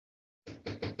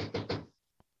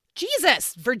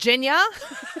Jesus, Virginia.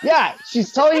 Yeah,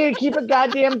 she's telling you to keep it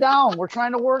goddamn down. We're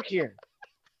trying to work here.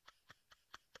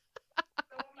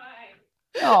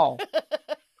 No.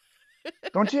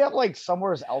 Don't you have like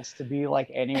somewhere else to be, like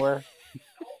anywhere?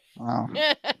 Oh,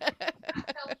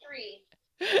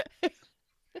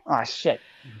 oh shit.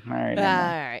 All right, All never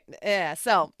mind. right. Yeah.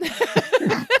 So,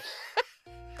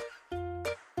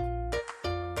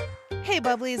 hey,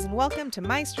 Bubblies, and welcome to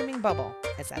My Streaming Bubble.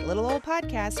 It's that little old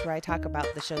podcast where I talk about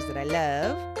the shows that I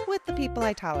love with the people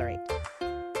I tolerate.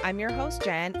 I'm your host,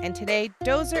 Jen, and today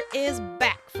Dozer is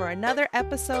back for another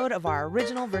episode of our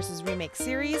original versus remake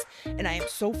series, and I am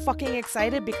so fucking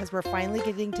excited because we're finally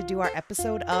getting to do our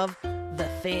episode of The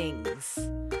Things.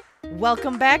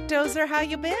 Welcome back, Dozer. How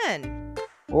you been?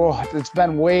 Oh, it's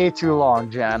been way too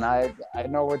long, Jen. I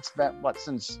know it's been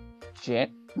since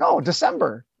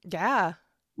December. Yeah.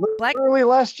 Early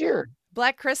last year.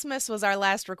 Black Christmas was our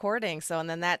last recording, so and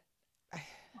then that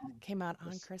came out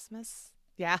on Christmas.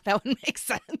 Yeah, that would make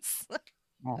sense.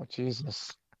 Oh,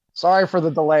 Jesus. Sorry for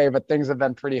the delay, but things have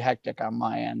been pretty hectic on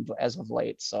my end as of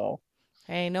late. So,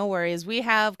 hey, no worries. We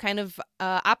have kind of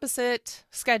opposite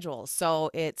schedules,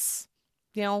 so it's,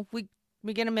 we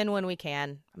get them in when we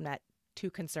can. I'm not too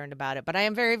concerned about it, but I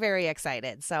am very, very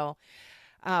excited. So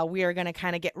we are going to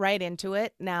kind of get right into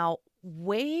it. Now,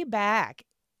 way back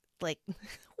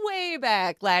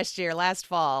last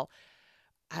fall,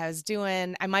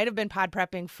 I might have been pod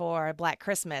prepping for Black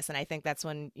Christmas, and I think that's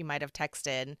when you might have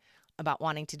texted about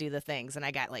wanting to do The Things, and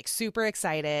I got like super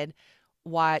excited,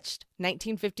 watched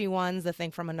 1951's The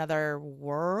Thing from Another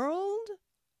World.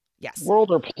 Yes.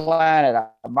 World or planet.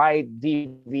 My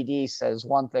DVD says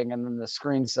one thing and then the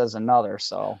screen says another,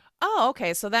 so. Oh,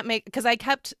 okay. So because I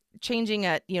kept changing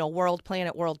it, world,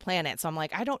 planet. So I'm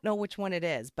like, I don't know which one it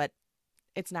is, but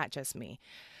it's not just me.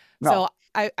 No. So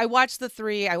I watched the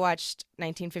three. I watched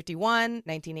 1951,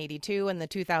 1982, and the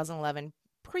 2011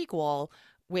 prequel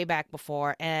way back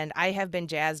before. And I have been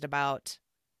jazzed about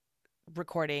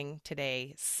recording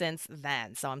today since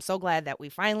then. So I'm so glad that we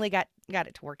finally got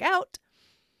it to work out.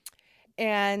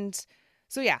 And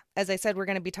so, yeah, as I said, we're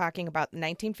going to be talking about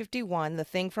 1951, The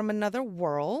Thing from Another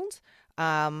World,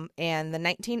 and the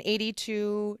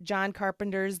 1982 John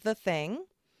Carpenter's The Thing.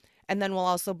 And then we'll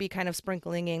also be kind of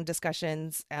sprinkling in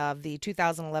discussions of the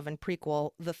 2011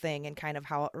 prequel, The Thing, and kind of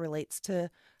how it relates to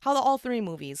how all three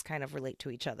movies kind of relate to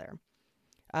each other.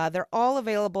 They're all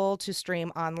available to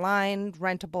stream online,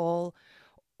 rentable,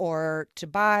 or to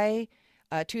buy.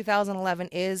 2011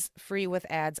 is free with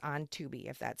ads on Tubi,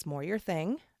 if that's more your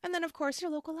thing. And then, of course,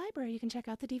 your local library. You can check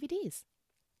out the DVDs.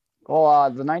 Well,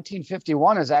 the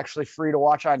 1951 is actually free to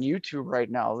watch on YouTube right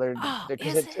now.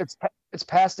 Because it's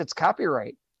past its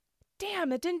copyright.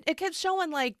 Damn, it kept showing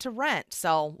like to rent,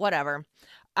 so whatever.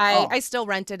 I still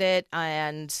rented it,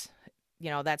 and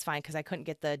that's fine because I couldn't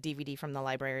get the DVD from the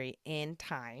library in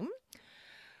time.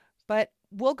 But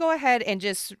we'll go ahead and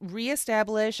just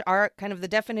reestablish our kind of the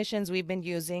definitions we've been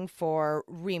using for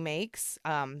remakes,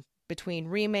 between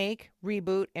remake,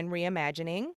 reboot, and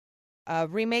reimagining. A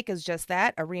remake is just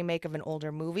that, a remake of an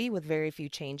older movie with very few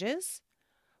changes.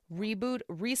 Reboot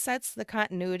resets the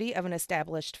continuity of an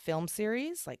established film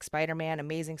series like Spider-Man,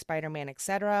 Amazing Spider-Man,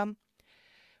 etc.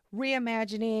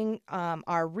 Reimagining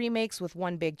are remakes with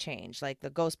one big change, like the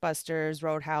Ghostbusters,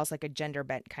 Roadhouse, like a gender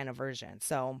bent kind of version.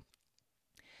 So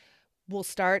we'll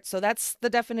start. So that's the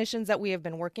definitions that we have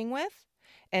been working with.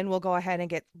 And we'll go ahead and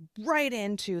get right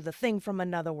into The Thing from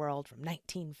Another World from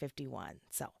 1951.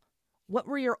 So what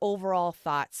were your overall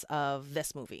thoughts of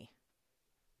this movie?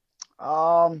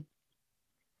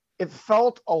 It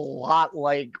felt a lot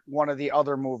like one of the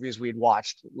other movies we'd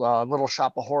watched, Little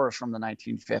Shop of Horrors from the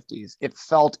 1950s. It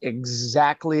felt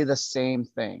exactly the same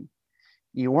thing.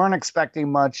 You weren't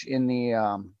expecting much in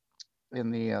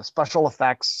the special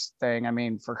effects thing. I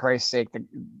mean, for Christ's sake,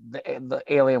 the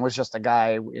alien was just a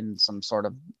guy in some sort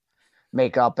of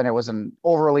makeup, and it was an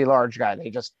overly large guy.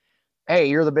 They just, hey,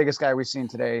 you're the biggest guy we've seen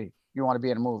today. You want to be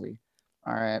in a movie?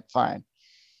 All right, fine.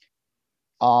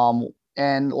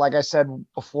 And like I said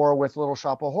before with Little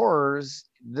Shop of Horrors,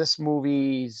 this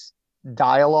movie's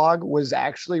dialogue was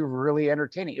actually really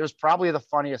entertaining. It was probably the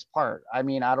funniest part. I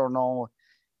mean, I don't know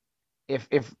if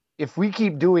we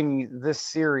keep doing this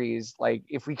series, like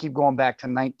if we keep going back to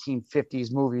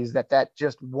 1950s movies, that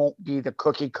just won't be the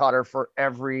cookie cutter for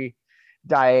every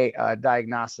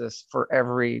diagnosis for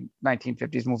every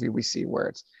 1950s movie we see, where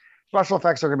it's special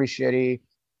effects are going to be shitty,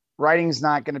 writing's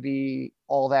not going to be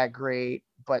all that great,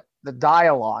 but the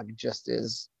dialogue just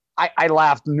is. I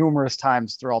laughed numerous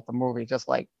times throughout the movie, just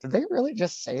like, did they really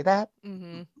just say that?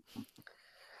 Mm-hmm.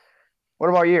 What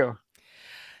about you?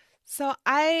 So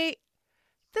I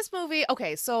This movie,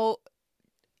 okay, so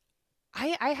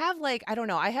I have like I don't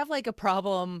know, I have like a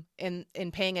problem in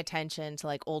paying attention to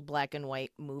like old black and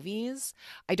white movies.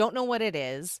 I don't know what it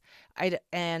is.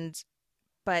 And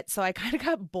but so I kind of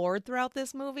got bored throughout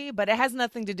this movie, but it has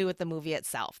nothing to do with the movie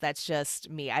itself. That's just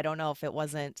me. I don't know if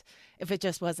it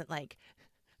just wasn't like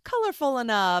colorful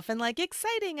enough and like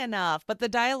exciting enough. But the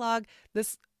dialogue,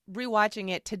 this rewatching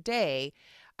it today,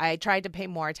 I tried to pay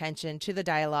more attention to the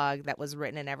dialogue that was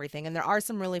written and everything. And there are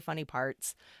some really funny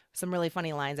parts, some really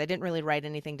funny lines. I didn't really write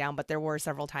anything down, but there were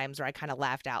several times where I kind of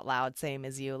laughed out loud, same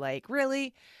as you, like,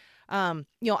 really?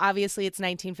 Obviously it's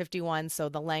 1951, so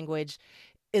the language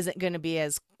isn't going to be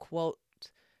as quote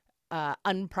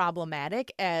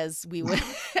unproblematic as we would.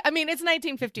 I mean, it's Good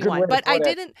 1951, way to but put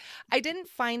it. I didn't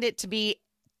find it to be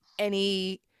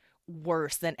any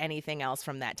worse than anything else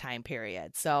from that time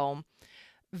period. So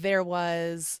there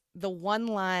was the one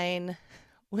line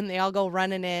when they all go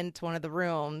running into one of the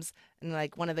rooms, and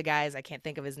like one of the guys, I can't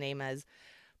think of his name as,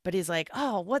 but he's like,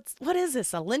 "Oh, what is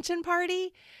this? A lynching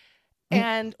party?"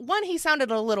 And one, he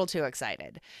sounded a little too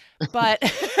excited, but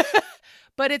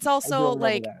but it's I do also remember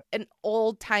like that. an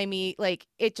old timey, like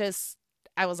it just,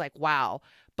 I was like, wow,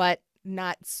 but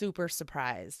not super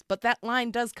surprised. But that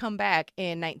line does come back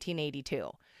in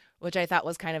 1982, which I thought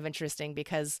was kind of interesting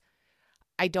because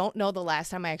I don't know the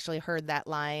last time I actually heard that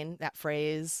line, that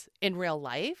phrase in real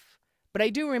life, but I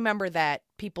do remember that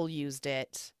people used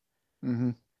it.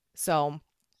 Hmm. So,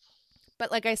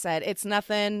 but like I said, it's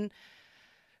nothing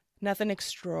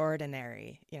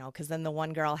extraordinary, because then the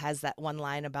one girl has that one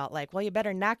line about like, well, you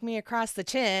better knock me across the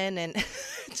chin and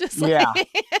just Yeah, like,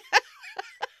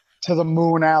 to the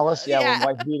moon, Alice. Yeah, when yeah,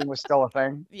 wife beating was still a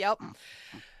thing. yep.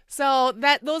 So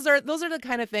that those are the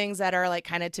kind of things that are like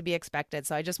kind of to be expected.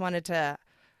 So I just wanted to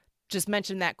just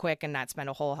mention that quick and not spend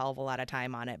a whole hell of a lot of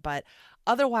time on it. But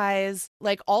otherwise,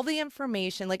 like all the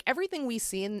information, like everything we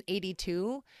see in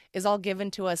 82 is all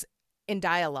given to us in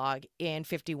dialogue in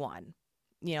 51.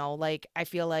 Like I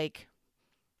feel like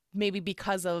maybe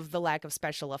because of the lack of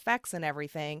special effects and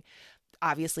everything,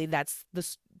 obviously that's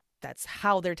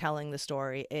how they're telling the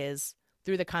story is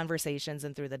through the conversations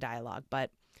and through the dialogue.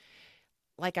 But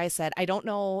like I said, I don't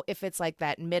know if it's like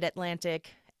that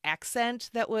mid-Atlantic accent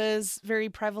that was very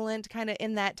prevalent kind of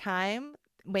in that time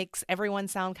makes everyone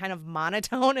sound kind of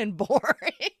monotone and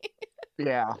boring.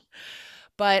 Yeah.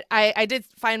 But I did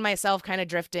find myself kind of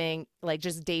drifting, like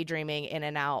just daydreaming in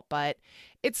and out. But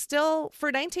it's still, for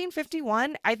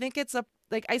 1951, I think it's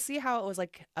like, I see how it was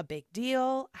like a big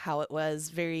deal, how it was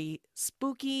very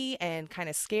spooky and kind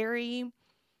of scary,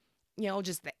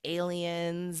 just the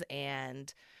aliens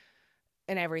and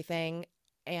everything.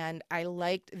 And I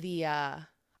liked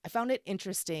I found it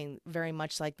interesting, very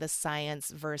much like the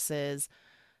science versus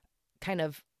kind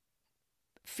of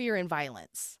fear and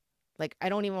violence. Like, I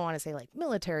don't even want to say like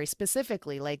military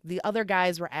specifically. Like, the other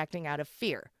guys were acting out of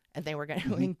fear and they were Hmm.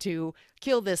 going to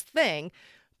kill this thing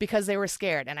because they were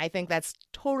scared. And I think that's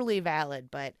totally valid.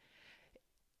 But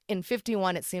in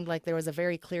 51, it seemed like there was a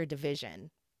very clear division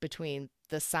between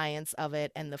the science of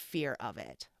it and the fear of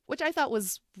it, which I thought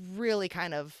was really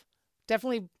kind of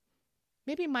definitely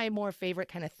maybe my more favorite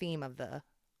kind of theme of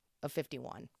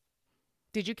 51.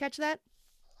 Did you catch that?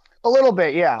 A little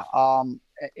bit, yeah.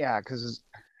 Yeah, because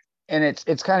and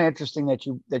it's kind of interesting that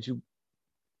you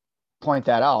point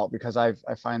that out because I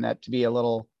find that to be a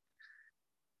little.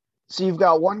 So you've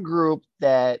got one group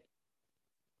that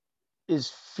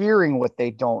is fearing what they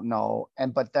don't know,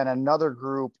 and but then another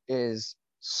group is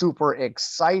super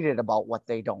excited about what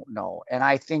they don't know. And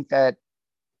I think that,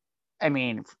 I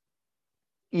mean,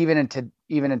 even in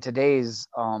today's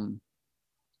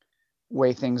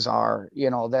way things are,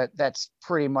 that's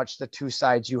pretty much the two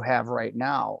sides you have right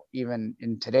now, even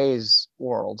in today's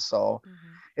world. So Mm-hmm.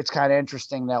 it's kind of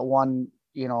interesting that one,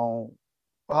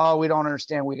 oh, we don't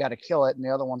understand, we got to kill it, and the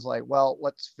other one's like, well,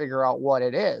 let's figure out what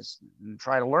it is and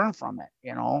try to learn from it.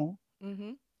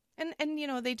 Mm-hmm.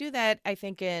 And they do that I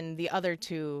think in the other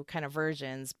two kind of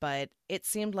versions, but it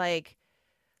seemed like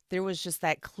there was just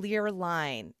that clear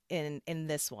line in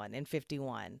this one in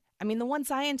 51. I mean, the one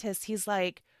scientist, he's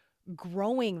like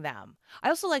growing them. I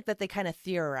also like that they kind of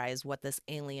theorize what this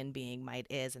alien being might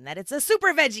is and that it's a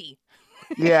super veggie.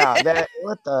 Yeah, that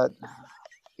what the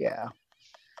yeah.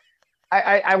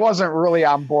 I wasn't really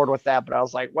on board with that, but I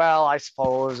was like, well, I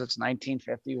suppose it's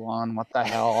 1951. What the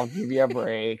hell? I'll give you a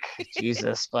break.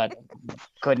 Jesus, but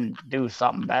couldn't do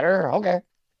something better. Okay.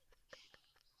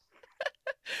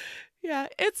 Yeah,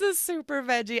 it's a super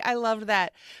veggie. I loved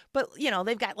that. But,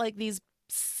 they've got like these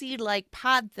seed like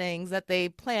pod things that they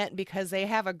plant because they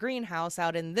have a greenhouse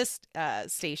out in this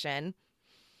station.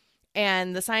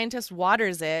 and the scientist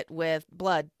waters it with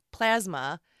blood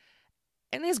plasma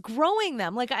and is growing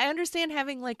them. Like, I understand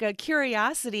having like a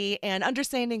curiosity and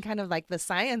understanding kind of like the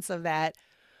science of that,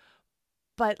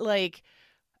 but like,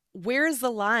 where's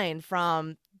the line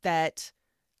from that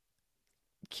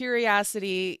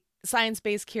curiosity,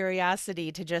 science-based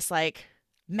curiosity, to just like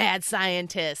mad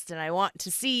scientist and I want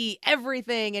to see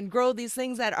everything and grow these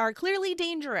things that are clearly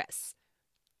dangerous.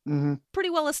 Mm-hmm. Pretty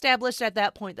well established at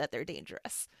that point that they're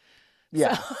dangerous. So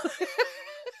Yeah.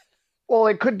 Well,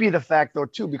 it could be the fact though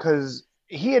too, because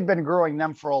he had been growing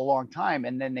them for a long time,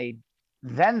 and then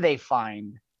they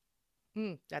find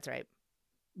that's right.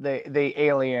 the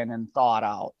alien and thawed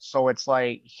out. So it's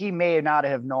like he may not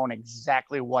have known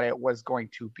exactly what it was going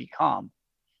to become,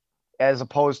 as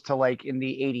opposed to like in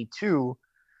the 82,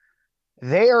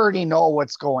 they already know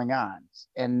what's going on.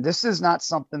 And this is not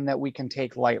something that we can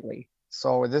take lightly.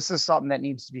 So this is something that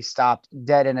needs to be stopped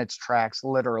dead in its tracks,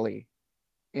 literally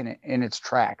in its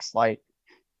tracks. Like,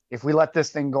 if we let this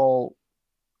thing go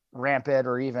rampant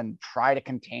or even try to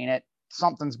contain it,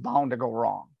 something's bound to go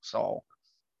wrong. So,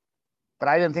 but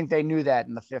I didn't think they knew that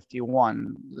in the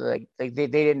 51. Like they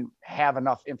didn't have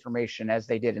enough information as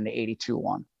they did in the 82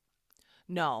 one.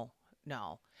 No,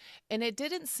 no. And it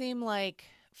didn't seem like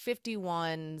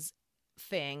 51's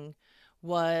thing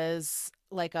was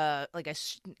like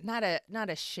not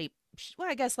a shape, well,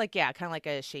 I guess like yeah, kind of like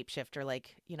a shapeshifter,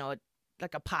 like, you know,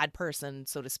 like a pod person,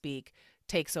 so to speak,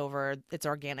 takes over its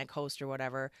organic host or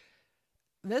whatever.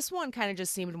 This one kind of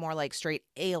just seemed more like straight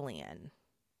alien.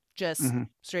 Just Mm-hmm.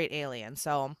 straight alien.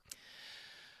 So,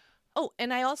 oh,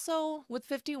 and I also with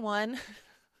 51,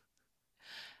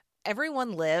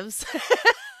 everyone lives.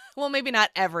 Well, maybe not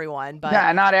everyone, but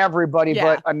Yeah, not everybody,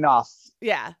 yeah. but enough.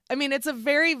 Yeah. I mean, it's a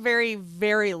very, very,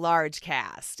 very large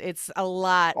cast. It's a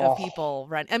lot of Oh, people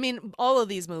run. I mean, all of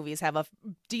these movies have a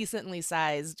decently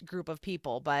sized group of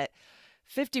people, but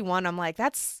 51, I'm like,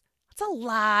 that's a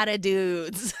lot of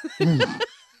dudes.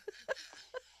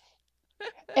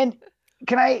 and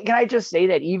can I just say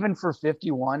that even for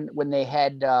 51, when they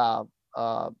had uh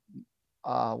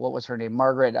what was her name,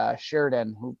 Margaret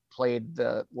Sheridan, who played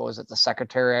the, what was it, the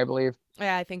secretary, I believe.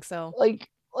 Yeah, I think so. Like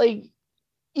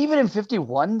even in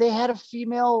 51, they had a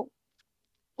female.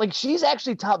 Like, she's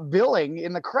actually top billing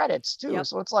in the credits too. Yep.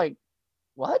 So it's like,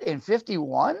 what, in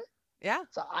 51? Yeah.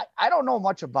 So I don't know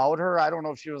much about her. I don't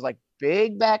know if she was like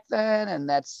big back then, and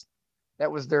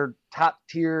that was their top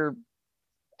tier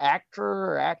actor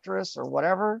or actress or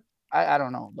whatever. I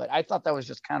don't know, but I thought that was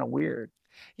just kind of weird,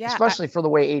 Yeah. especially for the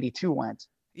way 82 went.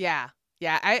 Yeah.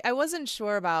 Yeah. I wasn't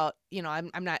sure about, you know,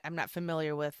 I'm not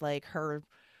familiar with like her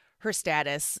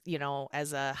status, you know,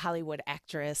 as a Hollywood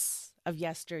actress of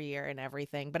yesteryear and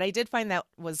everything. But I did find that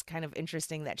was kind of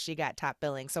interesting that she got top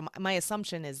billing. So my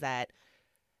assumption is that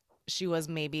she was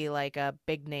maybe like a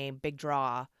big name, big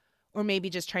draw, or maybe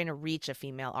just trying to reach a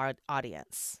female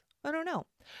audience. I don't know.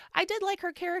 I did like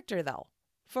her character though.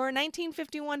 For a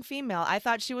 1951 female, I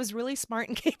thought she was really smart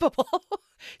and capable.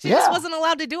 She just Yeah. wasn't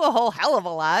allowed to do a whole hell of a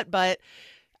lot, but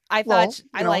I thought Well, it's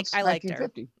I liked her.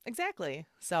 1950. Exactly.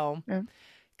 So, Yeah.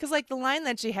 because like the line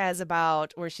that she has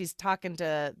about where she's talking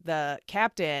to the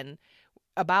captain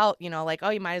about, you know, like, oh,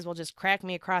 you might as well just crack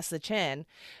me across the chin.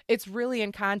 It's really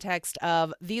in context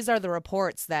of these are the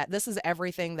reports that this is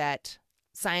everything that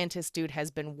scientist dude has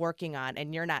been working on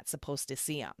and you're not supposed to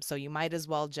see them. So you might as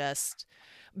well just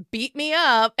beat me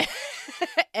up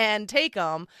and take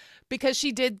them, because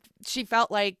she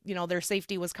felt like, you know, their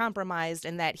safety was compromised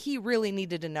and that he really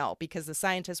needed to know because the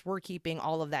scientists were keeping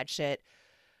all of that shit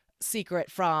secret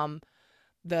from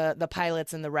the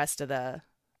pilots and the rest of the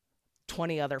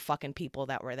 20 other fucking people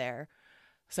that were there.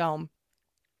 So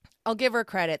I'll give her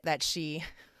credit that she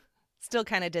still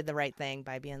kind of did the right thing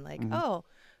by being like, Mm-hmm. oh,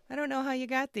 I don't know how you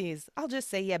got these. I'll just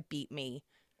say you beat me.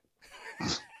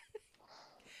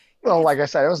 Well, It's, like I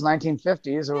said, it was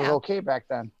 1950s. It was yeah, okay back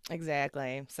then.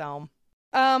 exactly. So,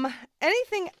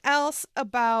 anything else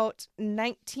about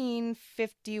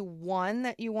 1951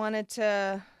 that you wanted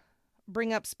to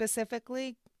bring up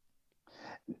specifically?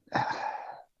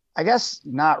 I guess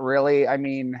not really. I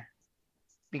mean,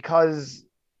 because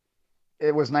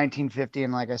it was 1950,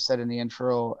 and like I said in the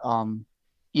intro,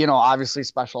 obviously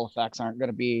special effects aren't going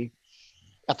to be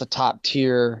at the top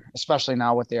tier, especially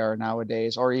now what they are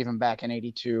nowadays, or even back in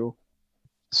 82.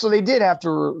 So they did have to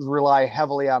rely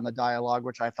heavily on the dialogue,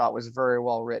 which I thought was very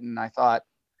well written. I thought,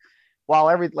 while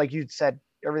like you said,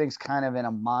 everything's kind of in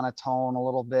a monotone a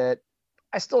little bit,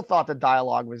 I still thought the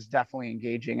dialogue was definitely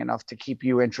engaging enough to keep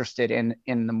you interested in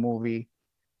the movie,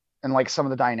 and like some of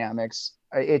the dynamics.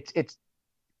 It's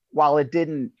while it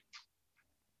didn't,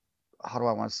 how do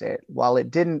I want to say it? While it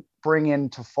didn't bring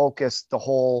into focus the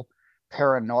whole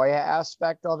paranoia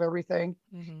aspect of everything.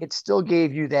 Mm-hmm. It still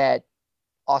gave you that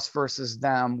us versus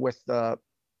them with the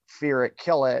fear it,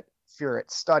 kill it, fear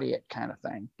it, study it kind of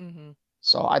thing. Mm-hmm.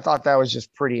 So I thought that was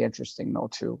just pretty interesting though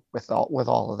too, with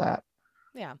all of that.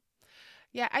 Yeah.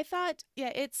 Yeah, I thought,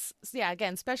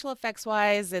 again, special effects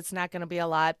wise, it's not going to be a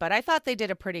lot, but I thought they did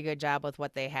a pretty good job with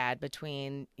what they had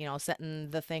between, setting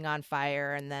the thing on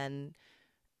fire and then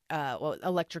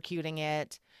electrocuting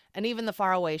it. And even the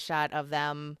faraway shot of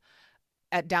them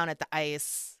down at the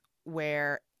ice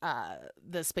where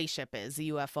the spaceship is,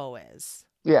 the UFO is,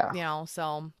 Yeah.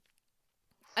 so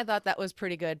I thought that was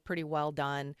pretty good, pretty well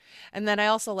done. And then I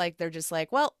also like, they're just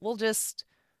like, well, we'll just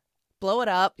blow it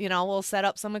up, we'll set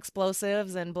up some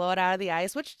explosives and blow it out of the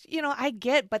ice, which, I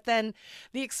get, but then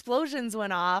the explosions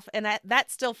went off and that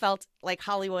still felt like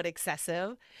Hollywood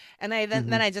excessive. And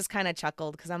then I just kind of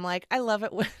chuckled because I'm like, I love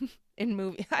it when in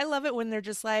movie, I love it when they're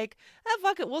just like, oh,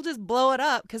 fuck it, we'll just blow it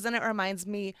up. Because then it reminds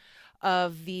me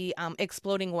of the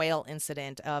exploding whale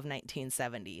incident of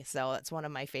 1970. So it's one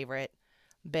of my favorite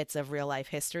bits of real life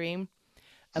history.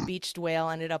 A beached whale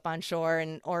ended up on shore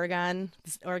in Oregon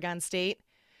State.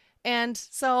 And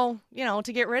so,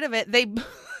 to get rid of it, they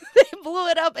they blew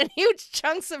it up and huge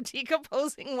chunks of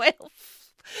decomposing whale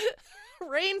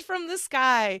rained from the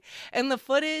sky. And the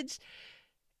footage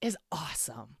is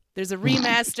awesome. There's a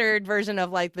remastered version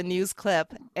of like the news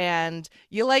clip, and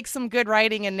you like some good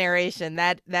writing and narration.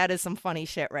 That is some funny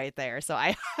shit right there. So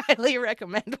I highly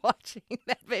recommend watching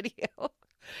that video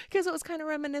because it was kind of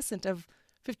reminiscent of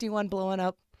 51 blowing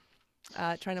up,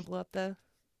 trying to blow up the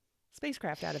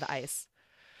spacecraft out of the ice.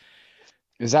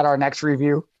 Is that our next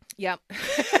review? Yep.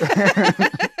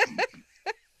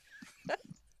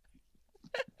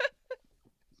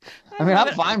 I mean,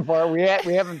 I'm fine for it.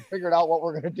 We haven't figured out what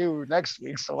we're going to do next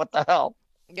week, so what the hell?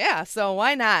 Yeah, so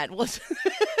why not? We'll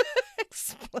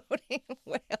Exploding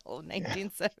Whale,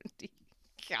 1970.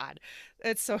 God,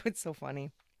 it's so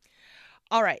funny.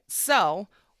 All right, so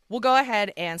we'll go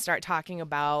ahead and start talking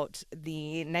about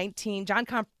the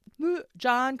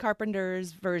John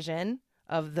Carpenter's version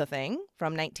of The Thing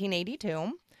from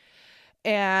 1982.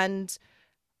 And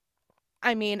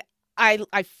I mean,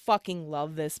 I fucking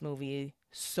love this movie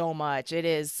so much.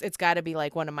 It's got to be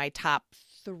like one of my top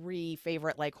 3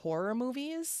 favorite like horror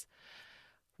movies.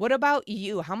 What about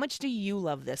you? How much do you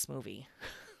love this movie?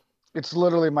 It's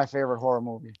literally my favorite horror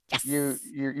movie. Yes.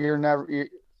 You're never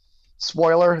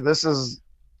spoiler, this is,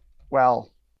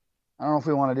 well, I don't know if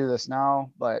we want to do this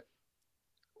now, but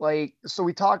like, so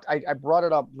we talked, I brought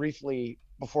it up briefly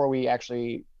before we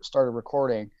actually started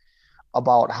recording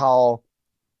about how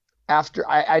after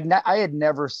I had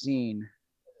never seen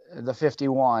the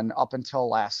 51 up until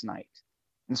last night.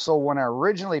 And so when I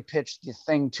originally pitched the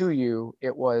thing to you,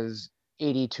 it was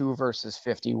 82 versus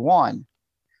 51.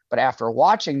 But after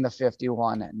watching the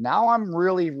 51, now I'm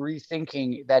really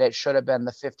rethinking that it should have been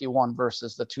the 51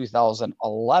 versus the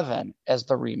 2011 as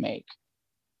the remake.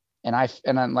 And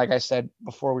then, like I said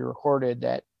before we recorded,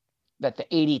 that the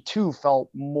 82 felt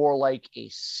more like a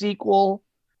sequel.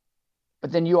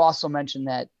 But then you also mentioned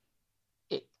that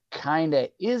it kind of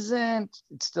isn't.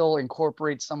 It still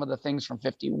incorporates some of the things from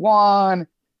 51.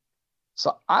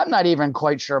 So I'm not even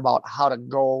quite sure about how to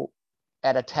go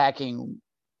at attacking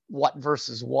what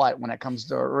versus what when it comes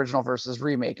to original versus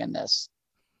remake in this.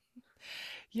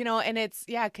 And it's,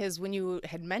 yeah, because when you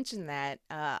had mentioned that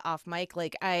off mic,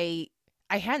 like I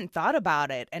hadn't thought about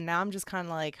it. And now I'm just kind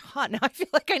of like, now I feel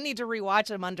like I need to rewatch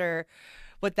them under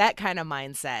with that kind of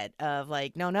mindset of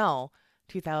like, no,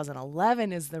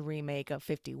 2011 is the remake of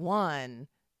 51.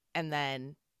 And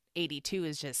then 82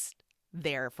 is just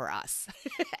there for us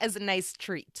as a nice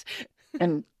treat.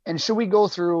 And should we go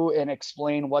through and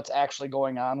explain what's actually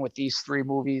going on with these 3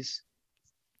 movies?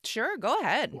 Sure, go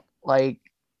ahead. Like,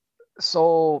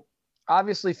 so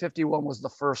obviously 51 was the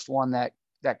first one that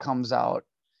comes out.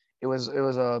 It was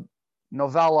a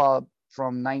novella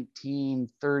from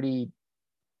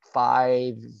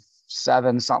 1935,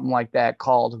 7, something like that,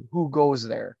 called Who Goes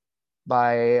There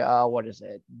by what is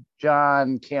it?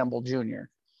 John Campbell Jr.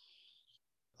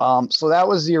 So that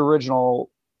was the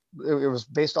original. It was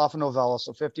based off a novella.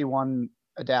 So 51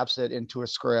 adapts it into a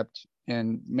script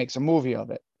and makes a movie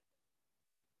of it.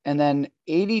 And then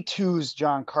 82's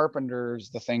John Carpenter's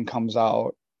The Thing comes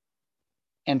out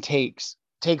and takes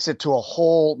it to a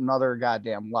whole nother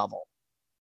goddamn level.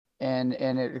 And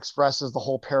it expresses the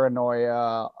whole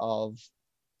paranoia of,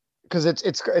 because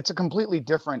it's a completely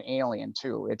different alien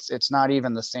too. It's not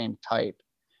even the same type.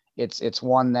 It's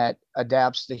one that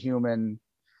adapts the human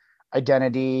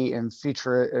identity and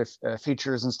features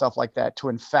and stuff like that to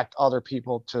infect other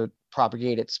people to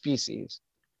propagate its species.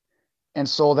 And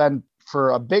so then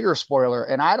for a bigger spoiler,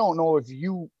 and I don't know if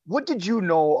you, what did you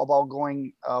know about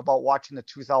going about watching the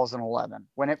 2011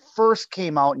 when it first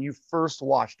came out and you first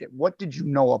watched it? What did you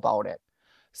know about it?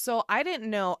 So I didn't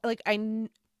know, like I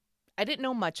didn't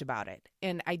know much about it,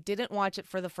 and I didn't watch it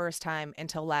for the first time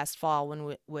until last fall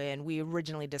when we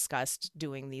originally discussed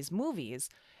doing these movies,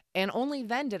 and only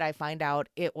then did I find out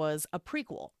it was a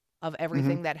prequel of Mm-hmm.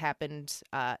 everything that happened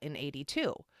in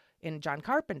 '82 in John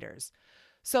Carpenter's.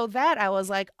 So that I was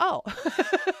like, oh,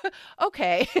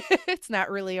 okay, it's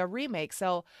not really a remake.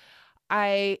 So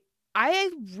I I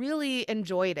really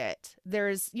enjoyed it.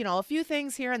 There's, a few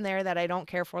things here and there that I don't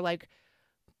care for. Like,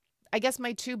 I guess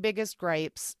my two biggest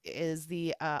gripes is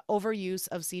the overuse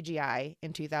of CGI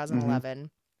in Mm-hmm. 2011,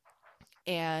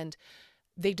 and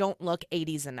they don't look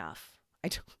 80s enough. I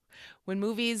don't, when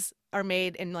movies are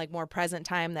made in like more present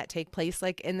time that take place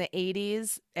like in the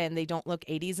 80s and they don't look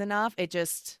 80s enough,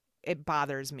 it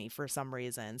bothers me for some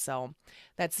reason. So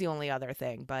that's the only other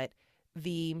thing.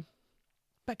 The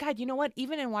but God, you know what?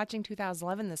 Even in watching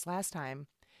 2011 this last time,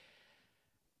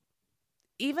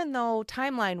 even though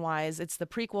timeline wise it's the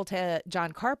prequel to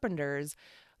John Carpenter's,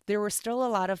 there were still a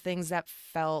lot of things that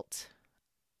felt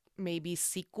maybe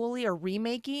sequely or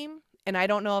remaking. And I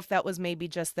don't know if that was maybe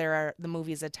just the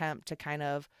movie's attempt to kind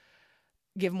of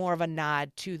give more of a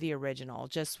nod to the original,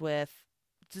 just the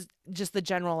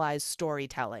generalized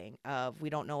storytelling of we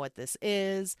don't know what this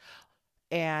is,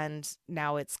 and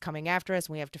now it's coming after us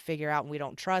and we have to figure out, and we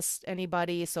don't trust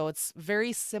anybody. So it's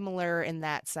very similar in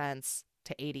that sense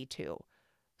to 82.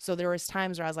 So there was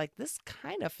times where I was like, this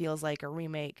kind of feels like a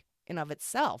remake in of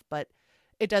itself, but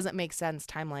it doesn't make sense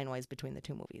timeline wise between the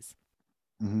two movies.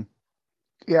 Mm-hmm.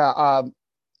 Yeah.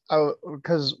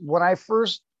 Because when I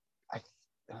first, I,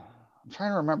 I'm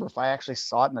trying to remember if I actually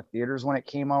saw it in the theaters when it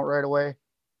came out right away.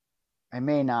 I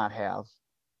may not have,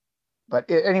 but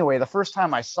anyway, the first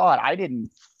time I saw it, I didn't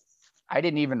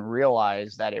even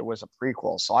realize that it was a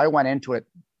prequel. So I went into it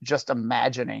just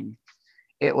imagining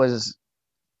it was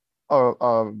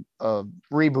a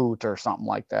reboot or something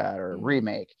like that, or a Mm-hmm.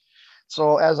 remake.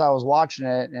 So as I was watching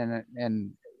it,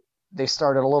 and they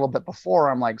started a little bit before,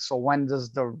 I'm like, so when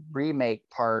does the remake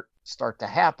part start to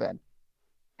happen?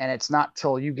 And it's not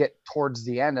till you get towards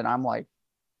the end, and I'm like,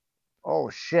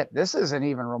 oh shit, this isn't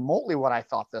even remotely what I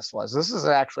thought this was. This is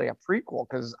actually a prequel,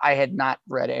 because I had not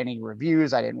read any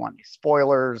reviews. I didn't want any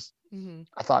spoilers. Mm-hmm.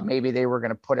 I thought maybe they were going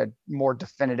to put a more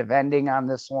definitive ending on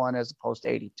this one as opposed to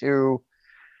 82.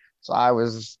 So I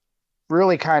was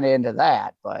really kind of into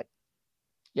that. But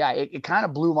yeah, it kind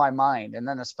of blew my mind. And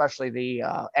then especially the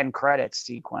end credits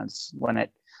sequence when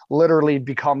it literally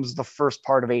becomes the first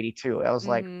part of 82. I was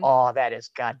like, Mm-hmm. oh, that is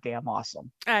goddamn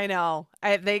awesome. I know.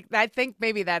 I think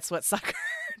maybe that's what suckered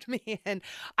me. And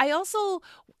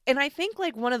I think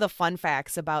like one of the fun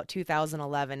facts about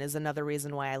 2011 is another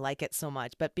reason why I like it so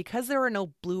much. But because there were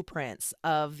no blueprints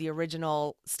of the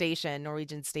original station,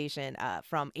 Norwegian station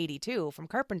from 82 from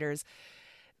Carpenter's,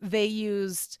 they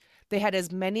used they had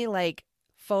as many like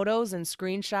photos and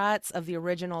screenshots of the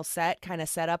original set kind of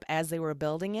set up as they were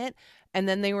building it, and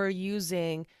then they were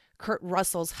using Kurt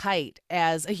Russell's height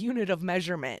as a unit of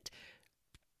measurement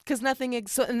because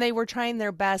and they were trying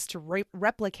their best to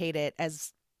replicate it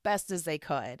as best as they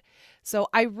could. So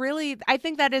I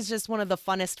think that is just one of the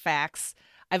funnest facts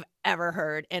I've ever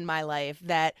heard in my life,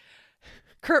 that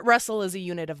Kurt Russell is a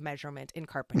unit of measurement in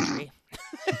carpentry.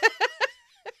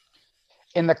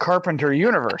 In the Carpenter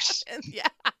universe. Yeah.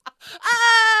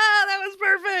 Ah, that was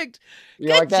perfect. You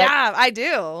Good like that? job. I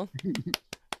do.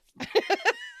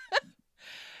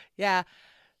 Yeah.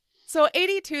 So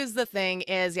 82 is the thing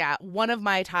is, yeah, one of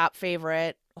my top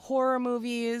favorite horror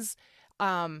movies.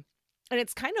 And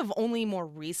it's kind of only more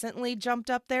recently jumped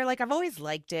up there. Like I've always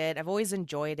liked it. I've always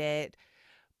enjoyed it.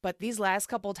 But these last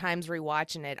couple times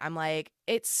rewatching it, I'm like,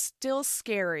 it's still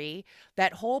scary.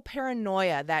 That whole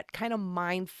paranoia, that kind of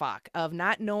mind fuck of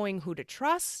not knowing who to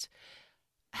trust.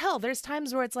 Hell, there's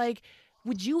times where it's like,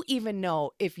 would you even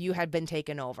know if you had been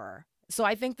taken over? So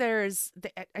I think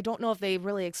I don't know if they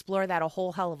really explore that a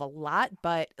whole hell of a lot,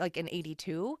 but like in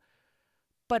 82,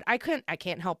 but I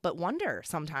can't help but wonder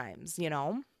sometimes, you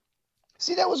know?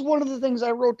 See, that was one of the things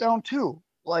I wrote down too.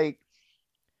 Like,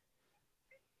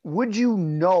 would you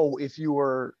know if you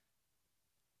were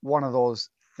one of those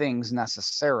things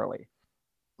necessarily?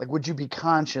 Like, would you be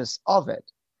conscious of it?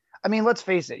 I mean, let's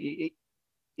face it.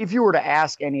 If you were to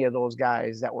ask any of those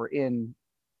guys that were in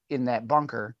that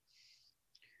bunker,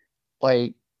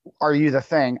 like, are you the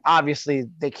thing? Obviously,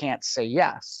 they can't say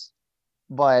yes.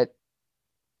 But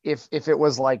if it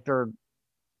was like their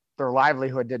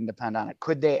livelihood didn't depend on it,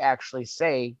 could they actually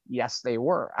say yes they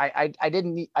were? I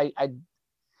didn't. I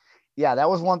yeah, that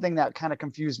was one thing that kind of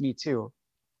confused me too.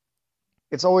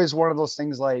 It's always one of those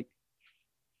things like,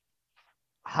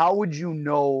 how would you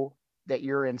know that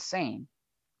you're insane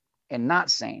and not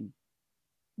sane?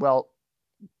 Well,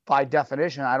 by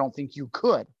definition, I don't think you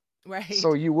could. So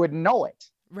Right. you wouldn't know it.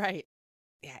 Right.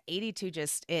 Yeah, 82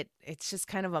 just it's just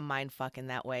kind of a mind fuck in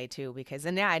that way too because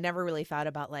and yeah, I never really thought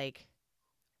about like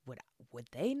would would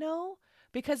they know?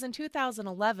 Because in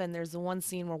 2011 there's the one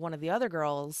scene where one of the other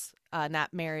girls,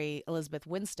 not Mary Elizabeth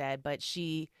Winstead, but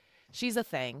she's a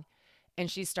thing and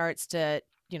she starts to,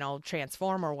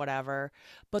 transform or whatever,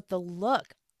 but the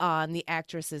look on the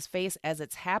actress's face as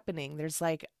it's happening, there's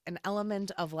like an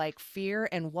element of like fear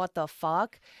and what the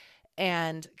fuck,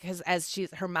 and because as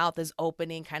her mouth is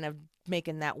opening kind of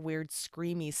making that weird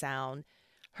screamy sound,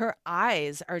 her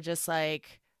eyes are just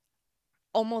like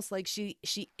almost like she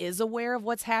is aware of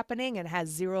what's happening and has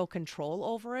zero control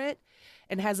over it,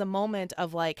 and has a moment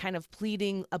of like kind of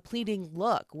pleading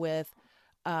look with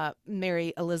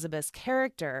Mary Elizabeth's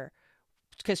character,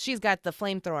 because she's got the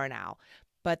flamethrower now,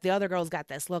 but the other girl's got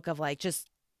this look of like, just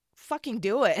fucking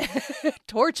do it.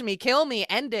 Torch me, kill me,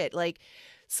 end it. Like,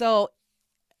 so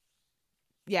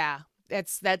yeah,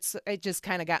 that's it. Just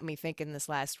kind of got me thinking this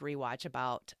last rewatch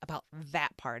about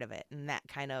that part of it, and that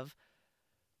kind of,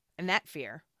 and that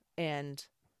fear and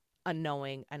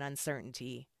unknowing and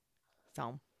uncertainty.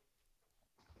 So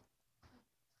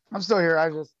I'm still here. I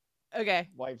just okay.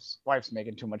 wife's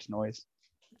making too much noise.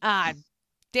 Ah,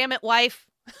 damn it, wife.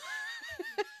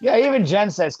 Yeah, even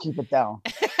Jen says keep it down.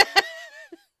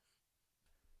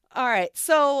 All right,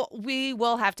 so we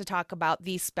will have to talk about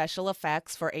the special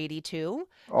effects for 82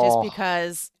 just Oh,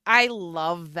 because I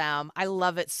love them. I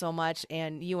love it so much,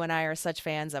 and you and I are such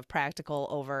fans of practical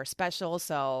over special,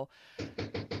 so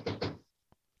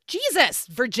Jesus,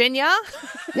 Virginia.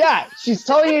 yeah, she's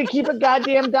telling you to keep it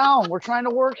goddamn down. We're trying to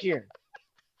work here.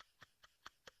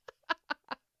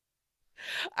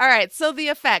 All right, so the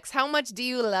effects, how much do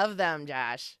you love them,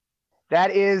 Josh?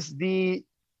 That is the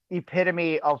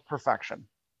epitome of perfection.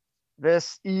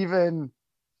 This even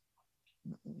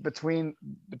between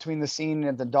the scene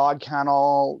at the dog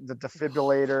kennel, the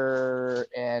defibrillator,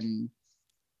 and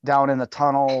down in the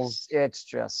tunnels, it's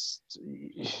just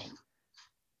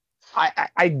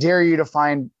I dare you to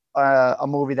find a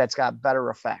movie that's got better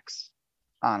effects.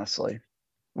 Honestly,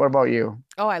 what about you?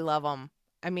 Oh, I love them.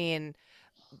 I mean,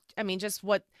 just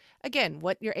what, again,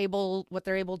 what they're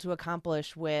able to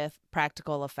accomplish with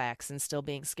practical effects and still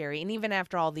being scary, and even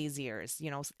after all these years,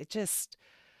 it just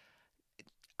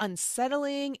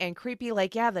unsettling and creepy.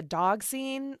 Like, yeah, the dog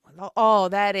scene. Oh,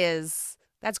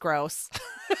 that's gross.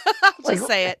 I'll Like just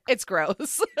say it. It's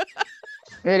gross.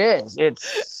 it is.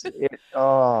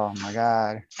 Oh my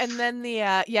god. And then the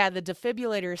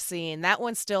defibrillator scene, that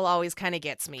one still always kind of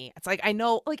gets me. It's like I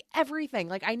know like everything.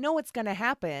 Like I know what's going to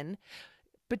happen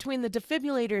between the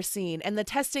defibrillator scene and the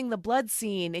testing the blood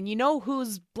scene, and you know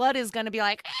whose blood is going to be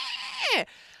like eh!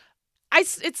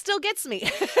 It still gets me.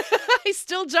 I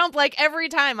still jump like every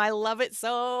time. I love it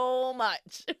so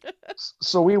much.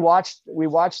 So we watched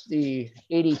the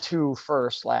 82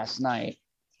 first last night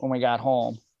when we got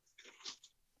home,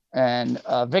 and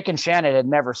Vic and Shannon had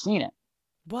never seen it.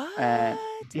 And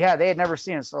What? yeah, they had never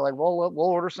seen it. So like, well, we'll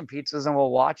order some pizzas and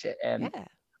we'll watch it. And Yeah.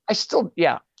 I still,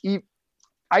 yeah,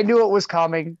 I knew it was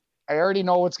coming. I already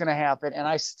know what's going to happen. And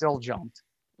I still jumped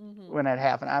Hmm. when it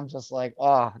happened. I'm just like,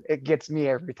 oh, it gets me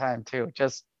every time too.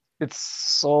 Just, it's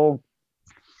so,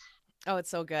 Oh,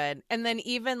 it's so good. And then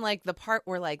even like the part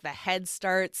where like the head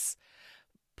starts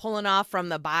pulling off from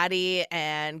the body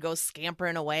and goes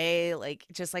scampering away, like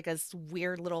just like a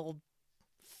weird little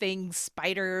thing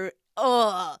spider.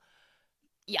 Ugh.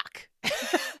 Yuck.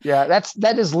 yeah,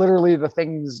 that is literally the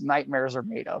things nightmares are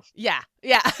made of. Yeah.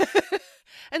 Yeah.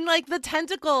 And like the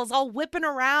tentacles all whipping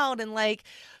around and like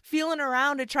feeling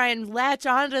around to try and latch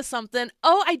onto something.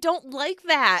 Oh, I don't like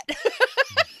that.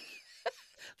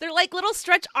 They're like little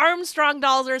Stretch Armstrong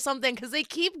dolls or something because they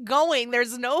keep going.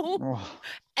 There's no Oh,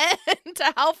 end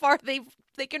to how far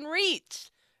they can reach.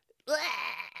 Blah.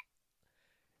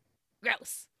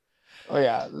 Gross. oh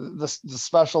yeah, the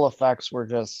special effects were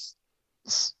just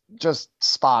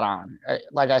spot on.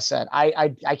 Like I said,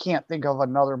 I can't think of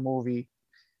another movie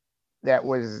that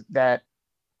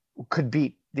could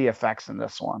beat the effects in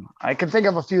this one. I can think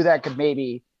of a few that could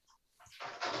maybe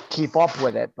keep up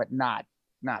with it, but not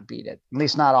beat it. At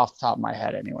least not off the top of my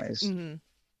head, anyways. Hmm.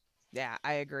 Yeah,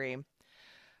 I agree.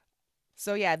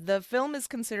 So, yeah, the film is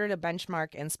considered a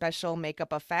benchmark in special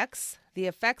makeup effects. The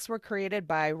effects were created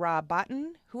by Rob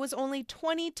Bottin, who was only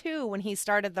 22 when he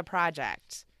started the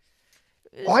project.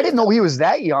 Oh, It's I didn't just, know he was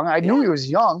that young. I knew yeah, he was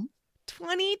young.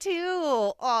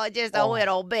 22. Oh, just a Oh,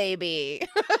 little baby.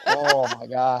 oh my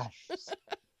gosh.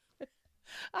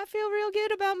 I feel real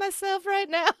good about myself right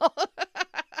now.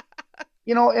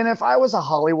 And if I was a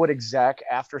Hollywood exec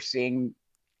after seeing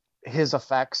his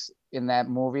effects in that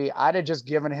movie, I'd have just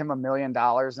given him $1 million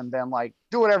and been like,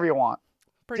 do whatever you want.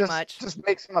 Pretty Just much. just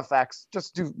make some effects.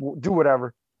 Just do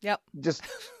whatever. Yep. Just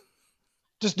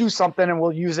just do something and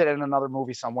we'll use it in another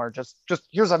movie somewhere. Just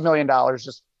here's $1 million.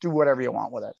 Just do whatever you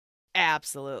want with it.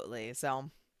 Absolutely. So, all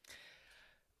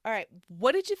right.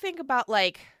 What did you think about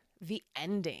like the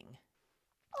ending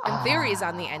and theories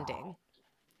on the Ah, ending?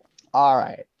 all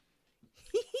right.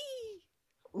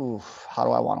 Oof. How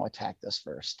do I want to attack this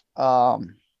first?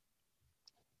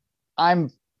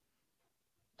 I'm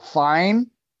fine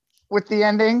with the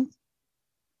ending.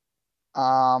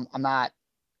 I'm not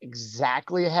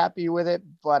exactly happy with it,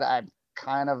 but I'm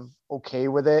kind of okay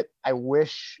with it. I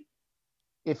wish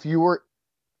if you were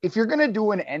if you're gonna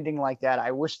do an ending like that,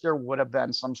 I wish there would have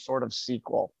been some sort of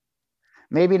sequel.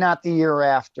 Maybe not the year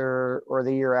after or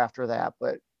the year after that,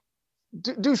 but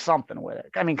do something with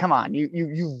it. I mean, come on, you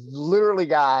literally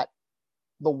got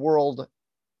the world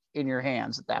in your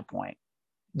hands at that point.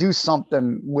 Do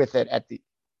something with it at the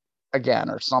again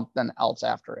or something else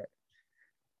after it.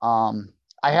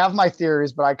 I have my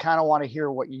theories, but I kind of want to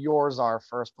hear what yours are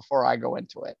first before I go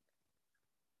into it.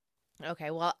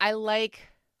 Okay. Well, I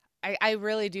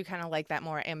really do kind of like that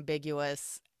more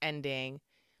ambiguous ending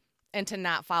and to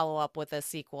not follow up with a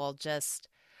sequel. Just,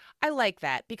 I like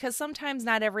that because sometimes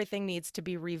not everything needs to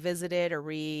be revisited or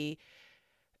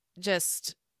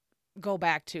just go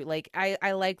back to. Like,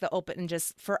 I like the open and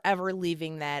just forever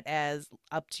leaving that as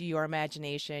up to your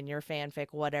imagination, your fanfic,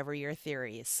 whatever your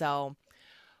theory. So,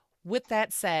 with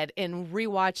that said, in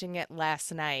rewatching it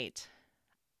last night,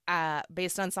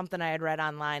 based on something I had read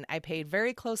online, I paid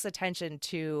very close attention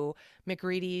to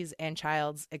McReady's and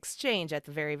Child's exchange at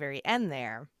the very, very end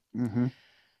there. Mm-hmm.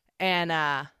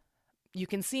 And you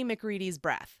can see McReady's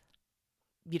breath.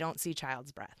 You don't see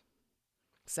Child's breath.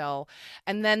 So,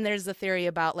 and then there's the theory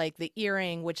about like the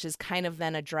earring, which is kind of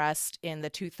then addressed in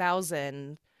the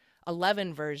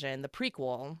 2011 version, the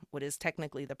prequel, what is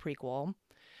technically the prequel.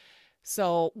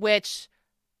 So, which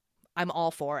I'm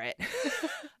all for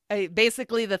it.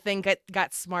 Basically, the thing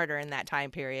got smarter in that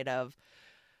time period of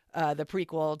the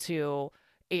prequel to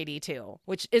 82,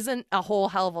 which isn't a whole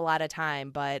hell of a lot of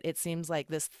time, but it seems like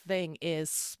this thing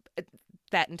is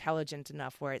that intelligent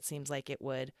enough where it seems like it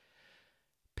would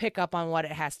pick up on what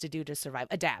it has to do to survive,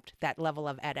 adapt that level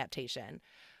of adaptation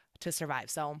to survive.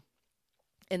 So,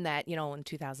 in that, in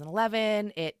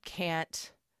 2011, it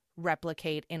can't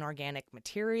replicate inorganic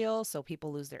material. So,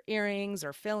 people lose their earrings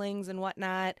or fillings and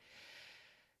whatnot.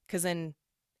 Because in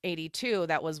 82,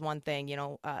 that was one thing,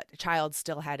 Child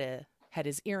still had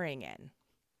his earring in.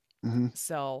 Mm-hmm.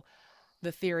 So,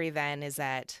 the theory then is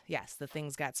that, yes, the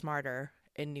things got smarter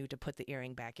and knew to put the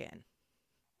earring back in.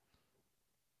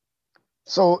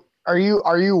 So are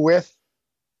you with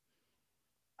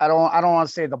I don't want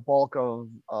to say the bulk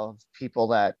of people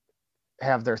that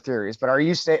have their theories, but are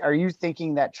you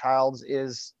thinking that Childs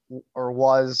is or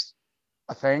was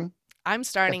a thing I'm at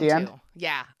starting the end? to.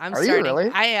 Yeah, I'm Are you starting. really?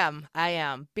 I am. I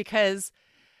am. Because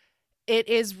it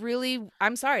is really,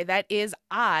 I'm sorry, that is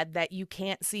odd that you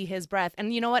can't see his breath.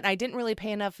 And you know what? I didn't really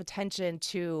pay enough attention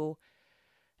to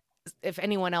if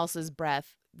anyone else's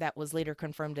breath that was later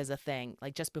confirmed as a thing,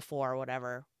 like just before or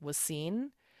whatever, was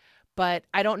seen. But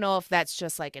I don't know if that's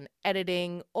just like an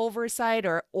editing oversight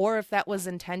or if that was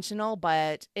intentional,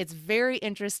 but it's very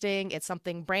interesting. It's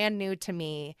something brand new to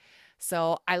me.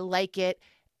 So I like it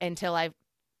until I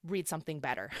read something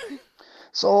better.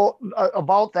 So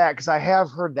about that, because I have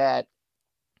heard that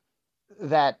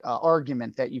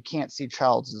argument that you can't see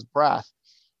Childs' breath,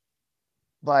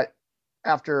 but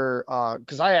after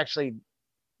because I actually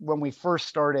when we first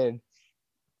started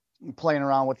playing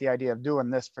around with the idea of doing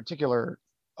this particular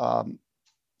um,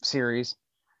 series,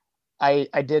 I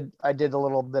did a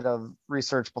little bit of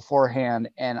research beforehand,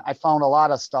 and I found a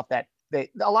lot of stuff that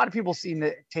a lot of people seem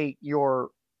to take your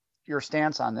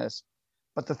stance on this.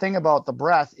 But the thing about the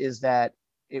breath is that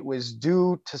it was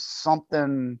due to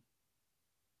something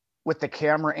with the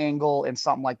camera angle and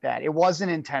something like that. It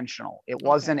wasn't intentional. It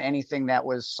wasn't Okay. anything that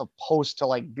was supposed to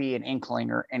like be an inkling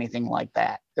or anything like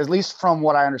that. At least from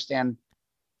what I understand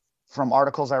from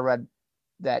articles I read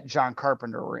that John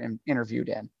Carpenter were interviewed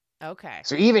in. Okay.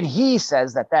 So even he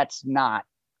says that that's not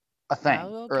a thing,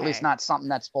 Oh, or at least okay. not something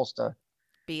that's supposed to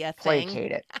Be a thing.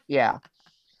 placate it. Yeah.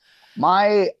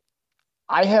 My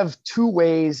I have two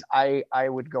ways I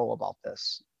would go about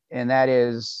this. And that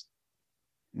is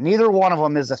neither one of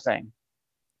them is a thing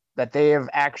that they have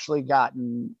actually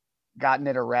gotten. gotten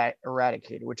it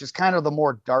eradicated, which is kind of the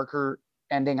more darker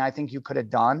ending I think you could have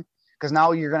done. Because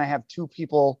now you're going to have two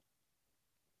people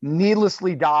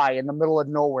needlessly die in the middle of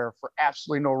nowhere for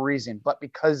absolutely no reason. But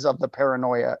because of the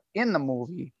paranoia in the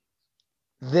movie,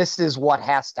 this is what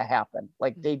has to happen.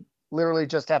 Like they literally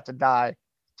just have to die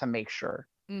to make sure.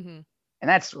 Mm-hmm. And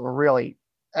that's really,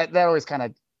 that always kind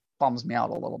of bums me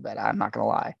out a little bit. I'm not going to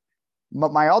lie.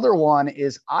 But my other one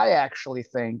is I actually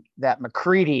think that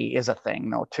MacReady is a thing,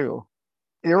 though, too.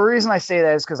 The reason I say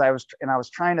that is because I was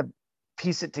trying to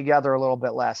piece it together a little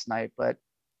bit last night, but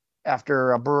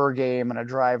after a Brewer game and an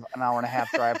hour and a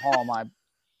half drive home, I'm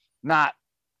not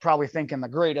probably thinking the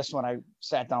greatest when I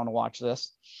sat down to watch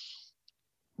this.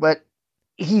 But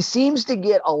he seems to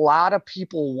get a lot of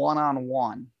people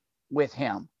one-on-one with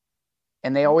him,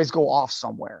 and they always go off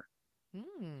somewhere.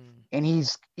 And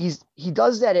he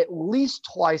does that at least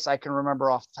twice I can remember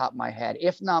off the top of my head,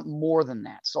 if not more than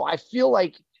that. So I feel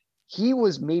like he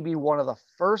was maybe one of the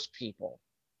first people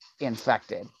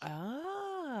infected.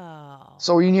 Oh.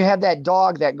 So when you have that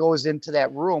dog that goes into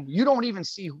that room, you don't even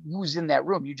see who's in that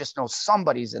room. You just know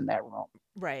somebody's in that room.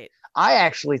 Right. I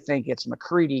actually think it's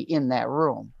MacReady in that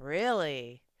room.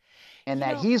 Really? And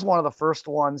that he's one of the first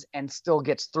ones and still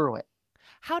gets through it.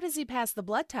 How does he pass the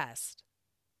blood test?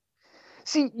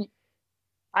 See,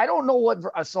 I don't know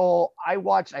what. So I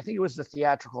watched, I think it was the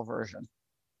theatrical version.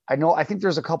 I think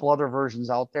there's a couple other versions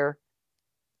out there.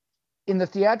 In the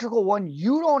theatrical one,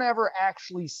 you don't ever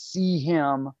actually see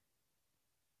him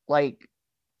like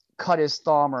cut his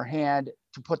thumb or hand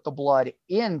to put the blood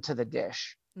into the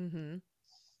dish. Mm-hmm.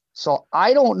 So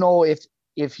I don't know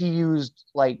if he used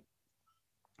like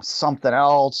something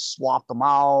else, swapped them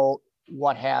out,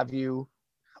 what have you,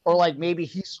 or like maybe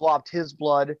he swapped his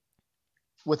blood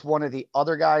with one of the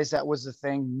other guys that was the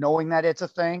thing, knowing that it's a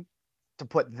thing, to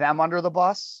put them under the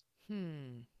bus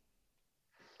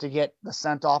to get the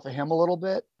scent off of him a little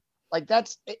bit. Like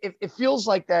it feels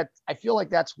like that. I feel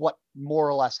like that's what more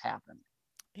or less happened.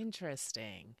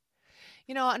 Interesting.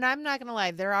 And I'm not gonna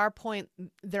lie,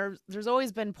 there's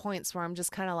always been points where I'm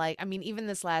just kind of like, I mean,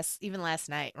 even last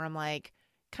night where I'm like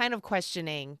kind of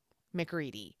questioning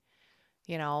MacReady,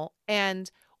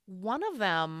 and one of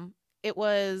them, it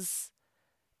was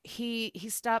he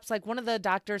stops, like, one of the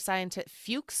doctor scientist,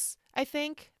 Fuchs, I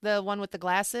think, the one with the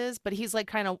glasses, but he's like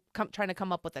kind of trying to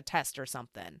come up with a test or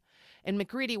something. And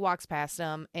MacReady walks past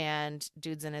him, and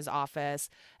dude's in his office,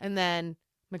 and then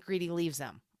MacReady leaves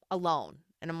him alone.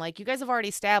 And I'm like, you guys have already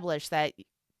established that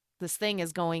this thing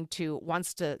is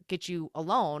wants to get you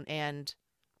alone and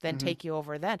then take you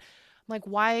over then. I'm like,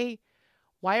 why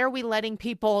are we letting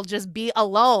people just be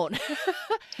alone?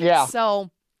 Yeah. So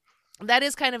that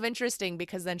is kind of interesting,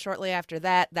 because then shortly after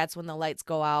that, that's when the lights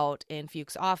go out in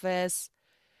Fuchs' office,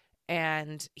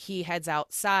 and he heads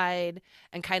outside,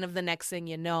 and kind of the next thing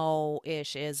you know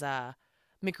ish is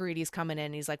MacReady's coming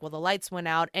in. He's like, well, the lights went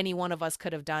out. Any one of us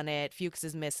could have done it. Fuchs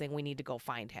is missing. We need to go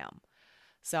find him.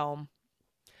 So,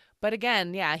 but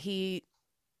again, yeah,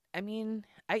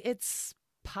 it's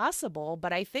possible,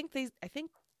 but I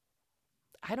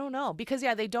don't know, because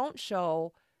yeah, they don't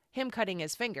show him cutting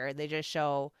his finger. They just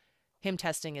show him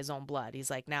testing his own blood. He's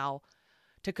like, now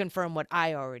to confirm what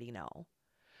I already know.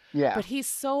 Yeah. But he's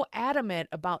so adamant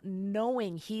about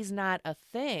knowing he's not a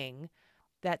thing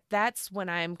that's when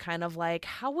I'm kind of like,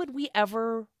 how would we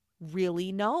ever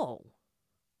really know?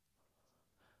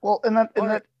 Well,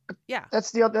 yeah,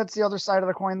 that's the other side of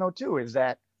the coin though too, is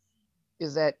that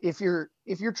if you're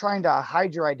trying to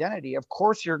hide your identity, of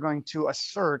course you're going to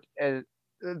assert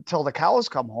until the cows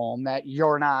come home that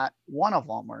you're not one of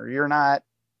them, or you're not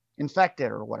infected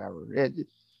or whatever.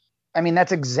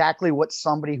 That's exactly what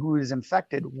somebody who is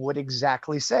infected would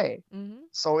exactly say. Mm-hmm.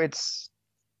 So I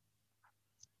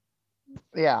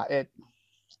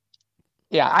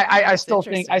still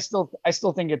think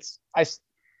it's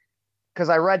because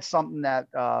I read something that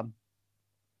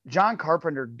John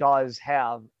Carpenter does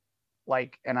have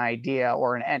like an idea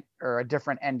or a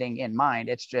different ending in mind.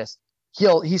 It's just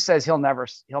he says he'll never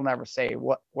say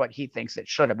what he thinks it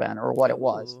should have been or what it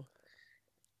was.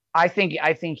 I think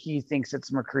he thinks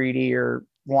it's MacReady, or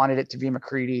wanted it to be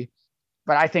MacReady,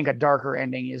 but I think a darker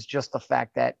ending is just the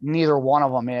fact that neither one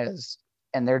of them is,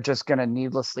 and they're just going to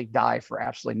needlessly die for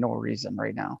absolutely no reason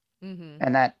right now. Mm-hmm.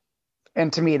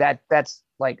 And to me, that's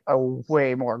like a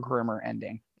way more grimmer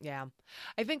ending. Yeah.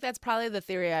 I think that's probably the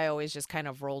theory I always just kind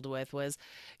of rolled with was,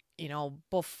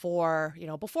 before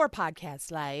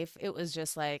podcast life, it was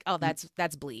just like, oh, that's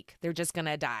bleak. They're just going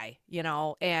to die,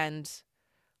 and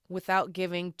without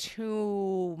giving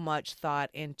too much thought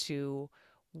into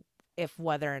if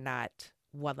whether or not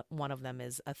one of them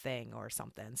is a thing or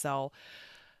something. So,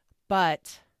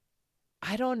 but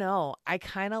I don't know. I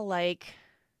kind of like,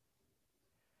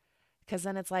 because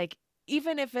then it's like,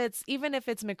 even if it's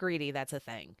McGreedy, that's a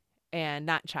thing, and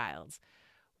not Childs.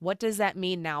 What does that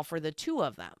mean now for the two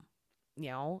of them?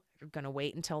 You're gonna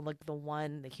wait until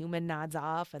the human nods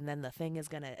off, and then the thing is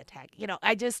gonna attack.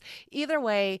 I just either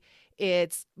way,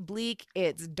 it's bleak,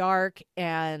 it's dark,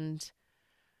 and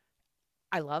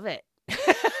I love it.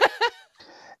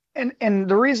 And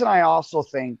the reason I also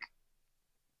think,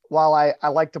 while I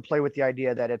like to play with the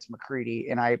idea that it's McCready,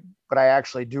 but I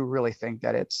actually do really think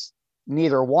that it's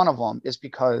neither one of them, is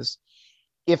because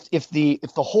if the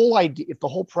whole idea, if the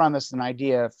whole premise and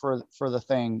idea for the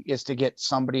thing is to get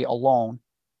somebody alone,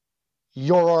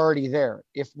 you're already there.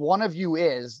 If one of you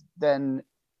is, then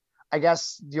I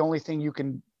guess the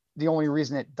only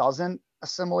reason it doesn't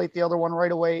assimilate the other one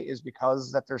right away is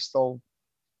because that they're still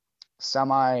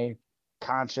semi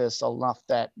conscious enough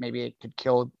that maybe it could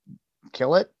kill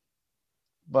it.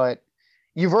 But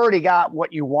you've already got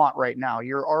what you want right now.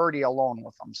 You're already alone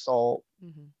with them. So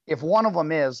Mm-hmm. if one of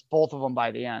them is, both of them by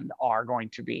the end are going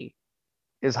to be,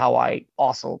 is how I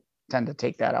also tend to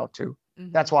take that out too.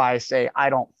 Mm-hmm. That's why I say I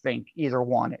don't think either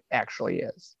one actually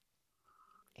is.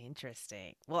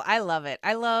 Interesting. Well, I love it.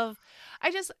 I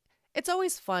just, it's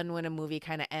always fun when a movie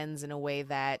kind of ends in a way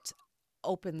that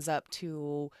opens up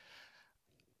to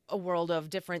a world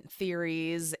of different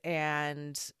theories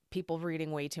and people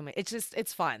reading way too much.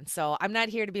 It's fun. So I'm not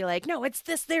here to be like, no, it's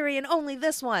this theory and only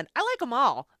this one. I like them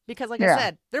all because, like I Yeah.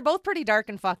 said, they're both pretty dark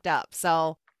and fucked up.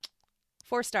 So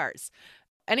 4 stars.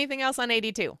 Anything else on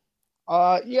 82?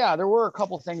 Yeah, there were a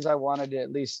couple things I wanted to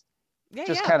at least Yeah,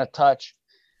 just yeah. kind of touch.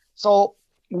 So,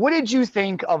 what did you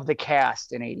think of the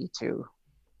cast in 82?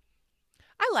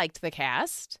 I liked the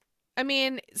cast. I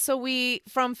mean, so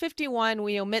from 51,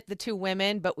 we omit the two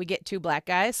women, but we get two black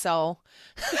guys. So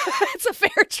it's a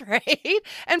fair trade.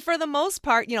 And for the most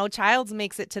part, Childs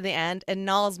makes it to the end and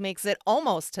Knowles makes it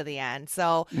almost to the end.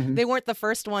 So Mm-hmm. they weren't the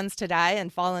first ones to die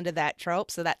and fall into that trope.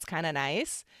 So that's kind of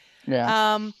nice.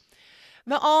 Yeah. Um,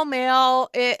 the all male,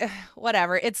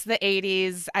 whatever. It's the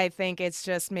 80s. I think it's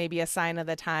just maybe a sign of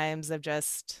the times of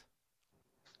just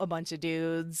a bunch of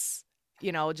dudes,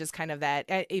 just kind of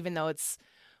that, even though it's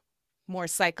more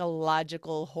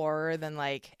psychological horror than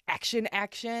like action.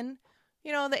 The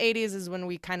 80s is when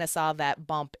we kind of saw that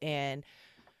bump in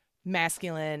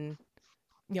masculine,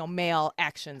 male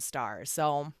action stars.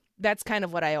 So that's kind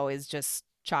of what I always just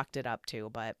chalked it up to.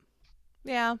 But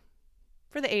yeah,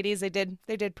 for the 80s,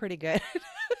 they did pretty good.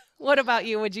 What about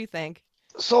you? What'd you think?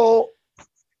 So,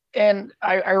 and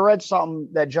I read something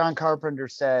that John Carpenter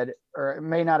said, or it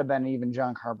may not have been even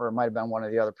John Carpenter, it might have been one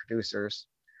of the other producers,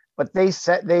 but they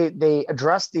said they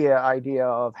addressed the idea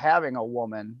of having a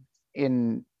woman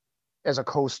in as a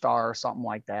co-star or something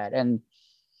like that. And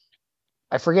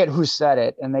I forget who said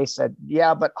it, and they said,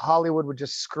 yeah, but Hollywood would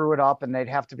just screw it up and they'd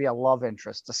have to be a love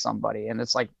interest to somebody. And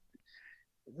it's like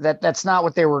that's not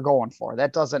what they were going for.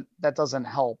 That doesn't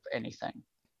help anything.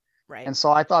 Right. And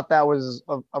so I thought that was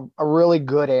a really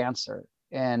good answer.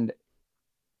 And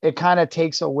it kind of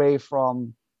takes away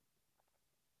from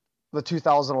the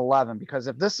 2011, because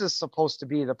if this is supposed to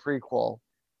be the prequel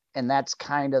and that's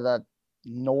kind of the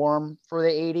norm for the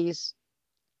 80s,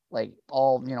 like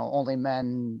only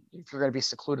men, if you're going to be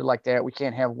secluded like that, we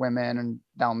can't have women and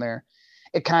down there,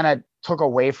 it kind of took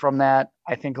away from that,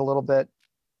 I think, a little bit.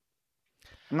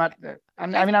 I'm not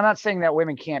saying that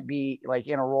women can't be like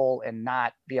in a role and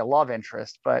not be a love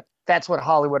interest, but that's what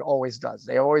Hollywood always does.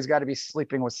 They always got to be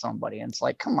sleeping with somebody. And it's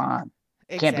like, come on,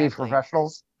 can't be Exactly.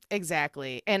 professionals.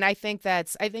 Exactly. And I think that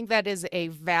is a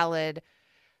valid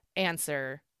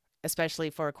answer, especially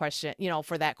for a question,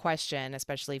 for that question,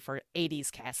 especially for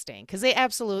 80s casting, because they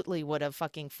absolutely would have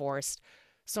fucking forced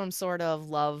some sort of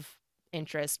love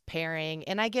interest pairing.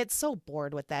 And I get so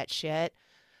bored with that shit.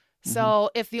 Mm-hmm. So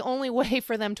if the only way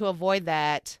for them to avoid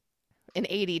that in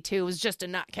 82 is just to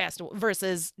not cast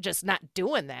versus just not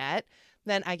doing that,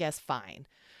 then I guess fine.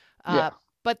 Yeah.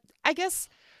 But I guess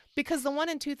because the one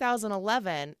in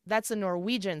 2011, that's a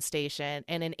Norwegian station,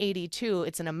 and in 82,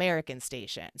 it's an American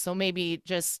station. So maybe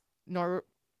just Norwegians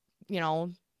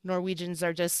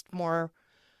are just more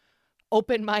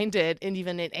open-minded, and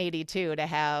even in 82 to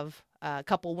have a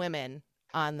couple women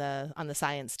on the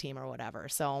science team or whatever.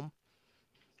 So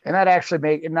And now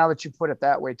that you put it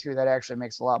that way too, that actually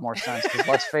makes a lot more sense. Because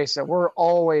let's face it,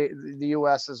 the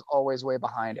U.S. is always way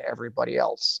behind everybody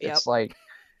else. yep. It's like,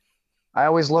 I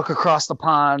always look across the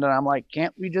pond and I'm like,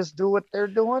 can't we just do what they're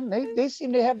doing? They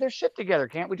seem to have their shit together.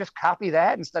 Can't we just copy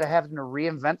that instead of having to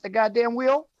reinvent the goddamn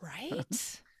wheel?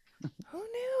 Right? Who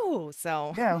knew?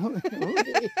 So Yeah.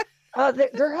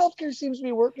 Their healthcare seems to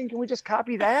be working. Can we just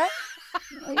copy that?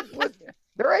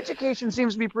 Their education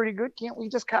seems to be pretty good. Can't we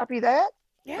just copy that?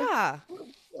 Like, Yeah. Look at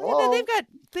that. oh,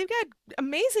 They've got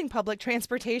amazing public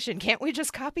transportation. Can't we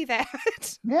just copy that?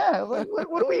 yeah. Like,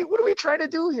 what are we trying to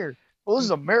do here? Well, this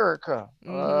is America.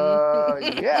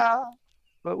 Mm-hmm. Yeah,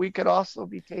 but we could also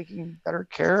be taking better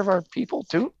care of our people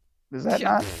too. Is that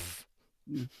Yeah,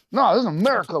 not? No, this is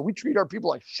America. We treat our people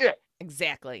like shit.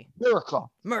 exactly. America.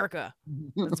 America.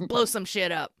 Let's blow some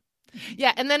shit up.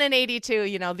 Yeah, and then in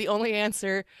 82, the only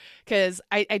answer, because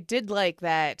I did like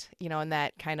that, in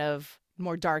that kind of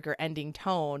more darker ending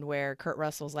tone where Kurt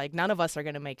Russell's like, none of us are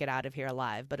going to make it out of here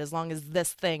alive, but as long as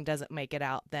this thing doesn't make it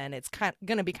out, then it's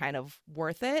going to be kind of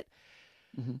worth it.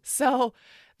 Mhm. So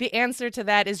the answer to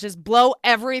that is just blow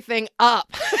everything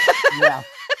up. Yeah.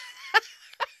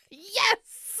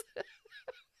 Yes.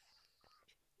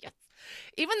 Yes.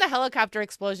 Even the helicopter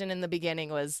explosion in the beginning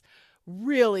was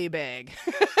really big.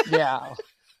 Yeah.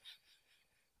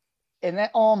 And then,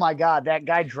 oh my God, that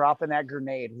guy dropping that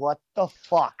grenade. What the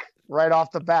fuck? Right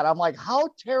off the bat. I'm like, how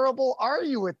terrible are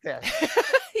you with this?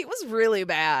 He was really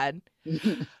bad.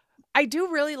 I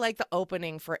do really like the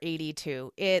opening for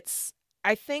 82.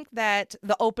 I think that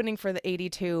the opening for the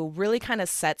 82 really kind of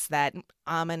sets that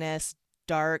ominous,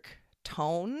 dark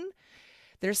tone.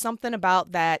 There's something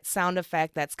about that sound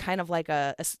effect that's kind of like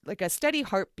a steady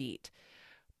heartbeat,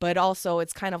 but also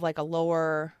it's kind of like a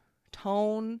lower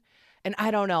tone. And I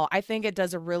don't know. I think it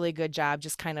does a really good job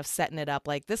just kind of setting it up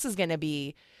like this is going to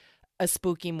be a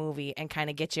spooky movie and kind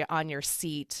of get you on your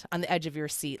seat, on the edge of your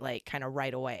seat, like kind of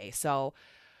right away. So,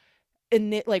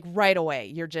 like right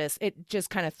away, it just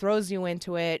kind of throws you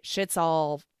into it. Shit's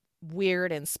all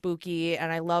weird and spooky.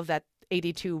 And I love that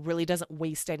 82 really doesn't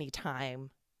waste any time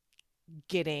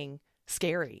getting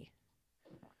scary.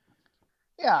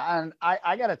 Yeah, and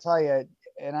I got to tell you,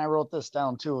 and I wrote this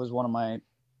down too as one of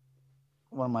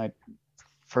my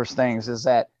first things is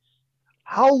that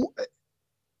how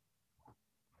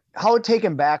how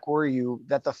taken back were you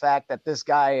that the fact that this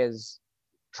guy is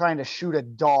trying to shoot a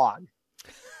dog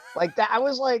like that? I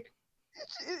was like,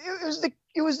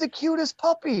 it was the cutest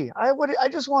puppy. I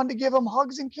just wanted to give him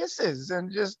hugs and kisses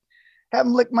and just have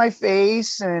him lick my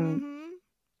face and Mm-hmm.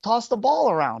 toss the ball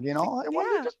around. I wanted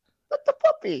to Yeah. just let the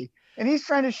puppy, and he's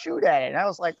trying to shoot at it. And I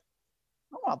was like,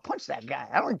 I want to punch that guy.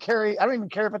 I don't even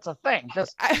care if it's a thing.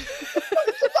 Just I,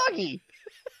 it's a doggy.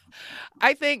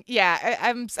 I think, yeah,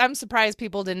 I'm surprised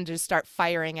people didn't just start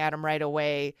firing at him right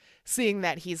away, seeing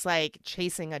that he's like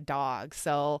chasing a dog.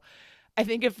 So I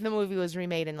think if the movie was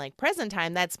remade in like present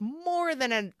time, that's more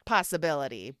than a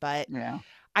possibility. But Yeah.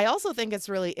 I also think it's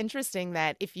really interesting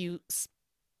that if you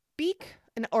speak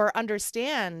or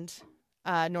understand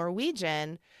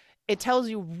Norwegian, it tells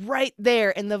you right there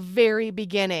in the very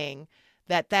beginning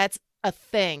that that's a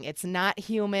thing. It's not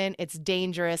human. It's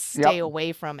dangerous. Stay Yep.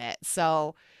 away from it.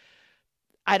 So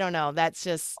I don't know. That's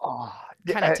just Oh,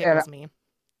 kind of and tickles me.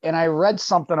 and I read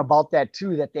something about that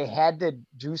too, that they had to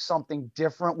do something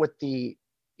different with the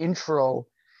intro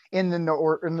in the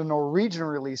Norwegian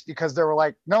release because they were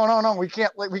like, no, we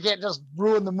can't just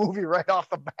ruin the movie right off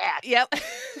the bat. Yep.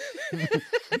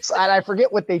 So, and I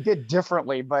forget what they did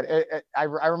differently, but I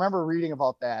remember reading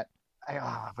about that.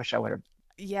 I wish I would have.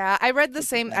 Yeah, I read the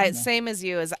same as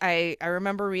you. As I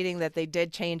remember reading that they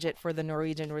did change it for the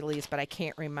Norwegian release, but I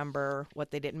can't remember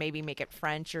what they did. Maybe make it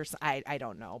French or I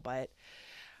don't know, but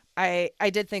I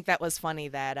did think that was funny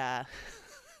that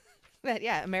that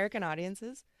yeah, American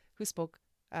audiences who spoke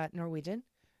Norwegian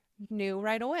knew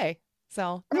right away.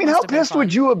 So I that mean, must how have been pissed would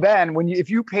fun. you have been if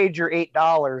you paid your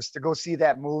 $8 to go see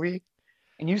that movie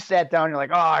and you sat down and you're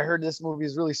like, oh, I heard this movie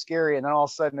is really scary, and then all of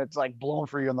a sudden it's like blown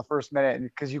for you in the first minute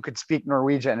because you could speak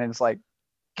Norwegian, and it's like,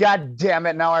 God damn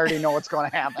it, now I already know what's going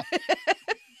to happen.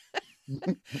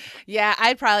 Yeah,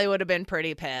 I probably would have been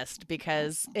pretty pissed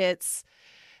because it's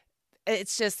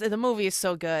just the movie is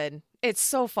so good. It's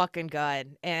so fucking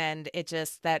good, and it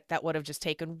just that would have just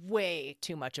taken way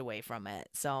too much away from it.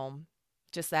 So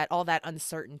just that all that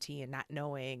uncertainty and not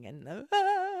knowing and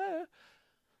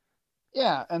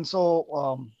Yeah, and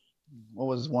so what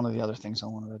was one of the other things I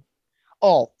wanted to?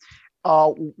 Oh,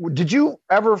 uh, did you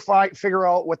ever figure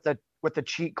out what the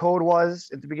cheat code was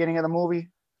at the beginning of the movie?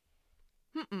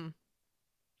 mm-mm.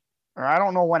 Or I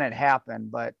don't know when it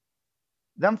happened, but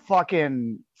them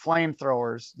fucking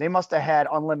flamethrowers, they must have had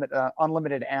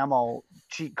unlimited ammo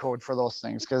cheat code for those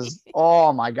things because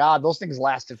oh my god, those things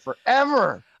lasted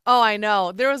forever. Oh, I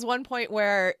know. There was one point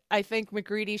where I think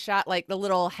McGreedy shot like the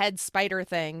little head spider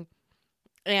thing,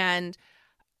 and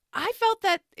I felt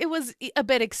that it was a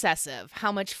bit excessive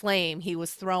how much flame he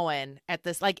was throwing at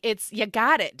this. Like, you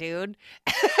got it, dude.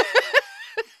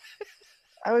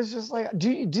 I was just like,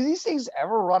 do these things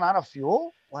ever run out of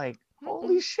fuel? Like,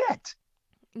 holy Mm-mm. shit.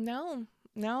 No,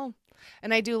 no.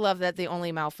 And I do love that they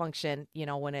only malfunction,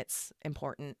 when it's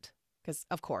important. Because,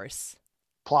 of course.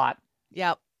 Plot.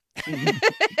 Yep.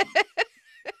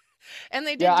 And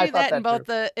they Yeah, did I do thought that in that both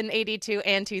too. in 82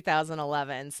 and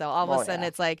 2011. So all of a Oh sudden yeah.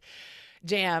 it's like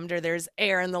jammed or there's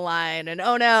air in the line and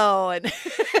oh no. And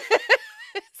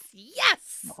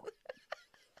yes.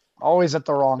 Always at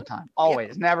the wrong time. Yep.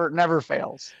 Always. Never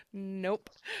fails. Nope.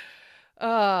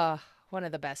 Uh, One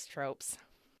of the best tropes.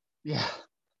 Yeah.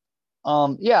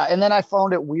 Yeah, and then I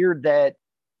found it weird that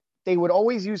they would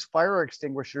always use fire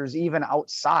extinguishers even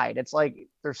outside. It's like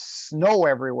there's snow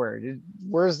everywhere.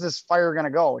 Where's this fire gonna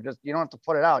go? Just you don't have to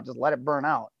put it out. Just let it burn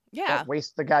out. Yeah. Don't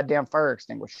waste the goddamn fire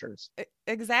extinguishers.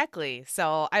 Exactly.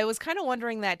 So I was kind of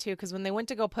wondering that too, because when they went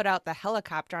to go put out the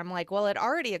helicopter, I'm like, well, it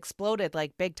already exploded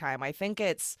like big time. I think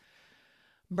it's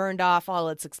burned off all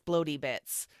its explodey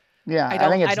bits. Yeah, I I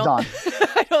don't, think I it's don't, done.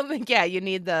 I don't think, yeah, you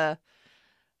need the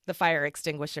fire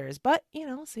extinguishers, but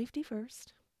safety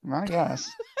first. I guess.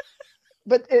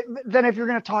 But then if you're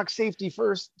gonna talk safety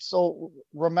first, so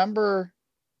remember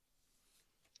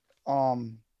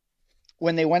um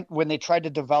when they tried to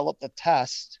develop the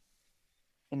test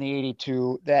in the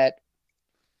 82 that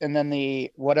and then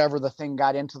the whatever the thing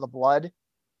got into the blood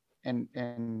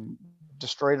and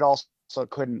destroyed it all so it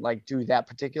couldn't like do that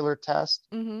particular test.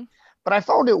 Mm-hmm. But I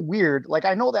found it weird. Like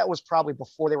I know that was probably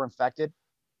before they were infected,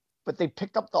 but they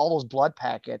picked up all those blood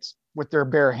packets with their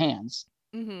bare hands.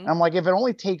 Mm-hmm. And I'm like, if it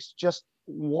only takes just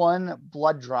one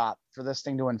blood drop for this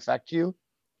thing to infect you,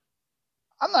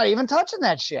 I'm not even touching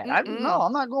that shit. Mm-mm.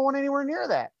 I'm not going anywhere near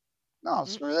that. No, Mm.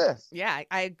 screw this. Yeah,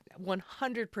 I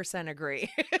 100%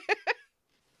 agree.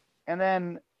 And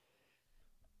then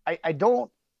I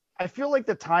don't I feel like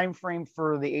the time frame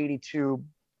for the 82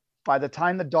 by the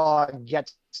time the dog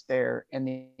gets there in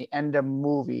the end of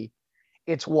movie,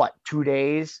 it's what, 2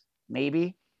 days,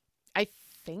 maybe I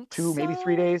think two, maybe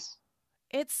three so. days.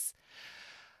 It's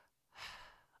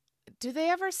Do they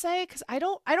ever say? Because I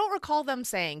don't recall them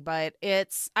saying, but I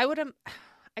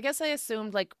guess I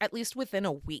assumed like at least within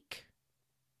a week.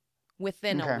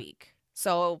 Within a Okay. week.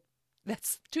 So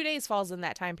that's 2 days falls in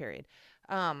that time period.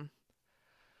 Um,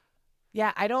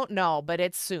 yeah, I don't know, but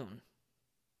it's soon.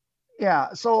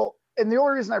 Yeah. So, and the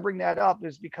only reason I bring that up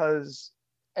is because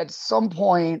at some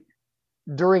point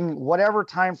during whatever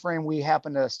time frame we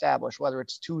happen to establish, whether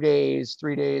it's 2 days,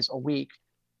 3 days, a week,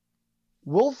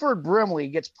 Wilford Brimley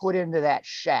gets put into that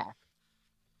shack,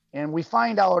 and we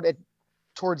find out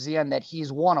towards the end that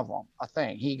he's one of them. A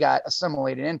thing he got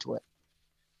assimilated into it,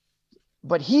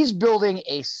 but he's building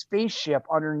a spaceship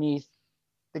underneath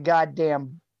the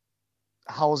goddamn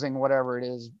housing, whatever it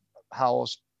is,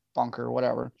 house, bunker,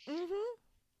 whatever. Mm-hmm.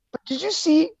 But did you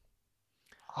see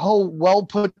how well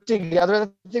put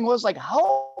together the thing was? Like,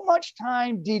 how much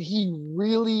time did he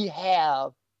really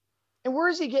have? And where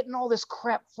is he getting all this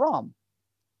crap from?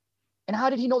 And how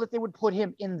did he know that they would put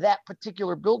him in that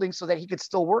particular building so that he could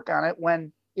still work on it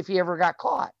when, if he ever got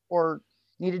caught or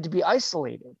needed to be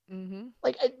isolated? Mm-hmm.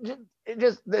 Like, it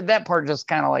just that part just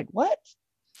kind of like, what's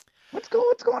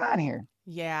going on here?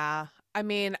 Yeah. I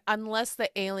mean, unless the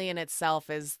alien itself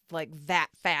is like that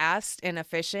fast and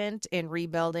efficient in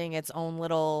rebuilding its own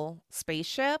little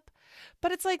spaceship.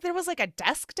 But it's like there was like a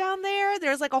desk down there.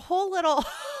 There's like a whole little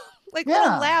like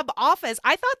little Yeah, lab office.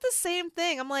 I thought the same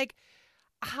thing. I'm like,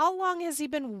 how long has he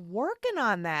been working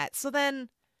on that? So then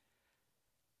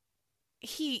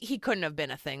he couldn't have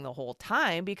been a thing the whole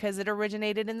time because it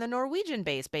originated in the Norwegian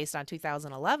base based on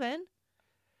 2011.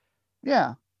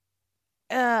 yeah,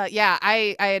 Yeah,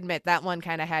 I admit that one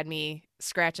kind of had me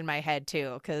scratching my head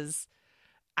too cuz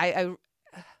I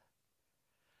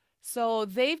so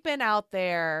they've been out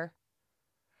there.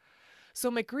 So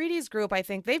McGreedy's group, I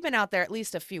think they've been out there at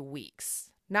least a few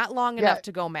weeks. Not long yeah, enough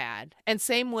to go mad. And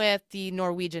same with the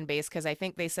Norwegian base cuz I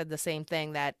think they said the same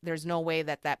thing that there's no way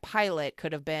that that pilot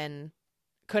could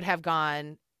have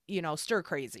gone, stir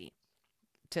crazy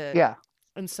to yeah.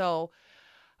 and so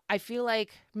I feel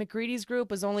like McGreedy's group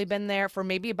has only been there for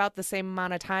maybe about the same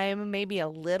amount of time, maybe a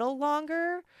little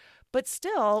longer, but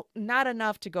still not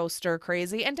enough to go stir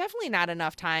crazy, and definitely not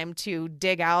enough time to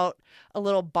dig out a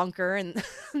little bunker in,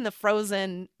 in the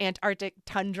frozen Antarctic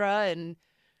tundra and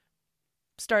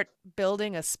start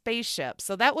building a spaceship.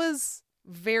 So Yeah. that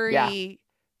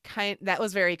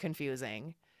was very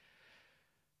confusing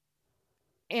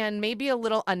and maybe a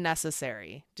little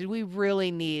unnecessary. Did we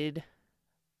really need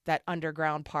that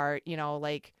underground part?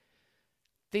 Like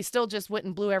they still just went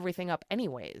and blew everything up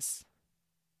anyways.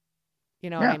 You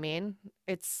know what I Yeah. mean?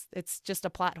 It's just a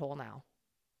plot hole now.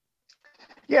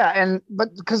 Yeah, and but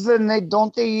because then they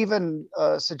even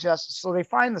suggest, so they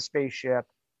find the spaceship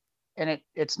and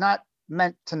it's not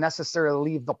meant to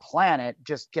necessarily leave the planet,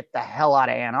 just get the hell out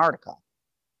of Antarctica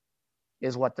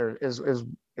is what they're is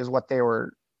what they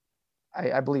were,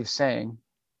 I believe, saying,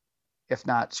 if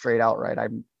not straight out right.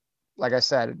 I'm like I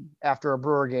said, after a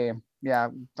Brewer game, yeah,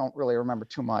 don't really remember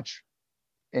too much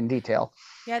in detail.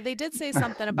 Yeah, they did say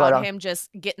something But about him just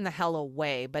getting the hell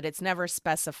away, but it's never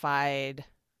specified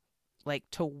like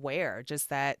to where. Just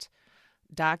that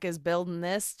Doc is building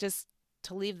this just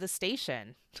to leave the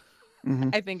station.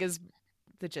 mhm. I think is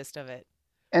the gist of it.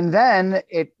 And then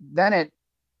it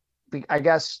I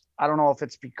guess I don't know if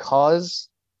it's because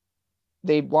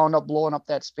they wound up blowing up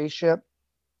that spaceship,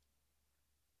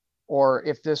 or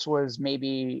if this was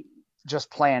maybe just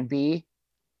plan B.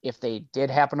 If they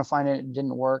did happen to find it and it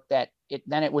didn't work, that it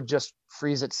would just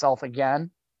freeze itself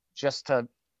again, just to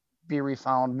be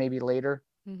refound maybe later.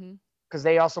 Mm-hmm. Because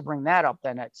they also bring that up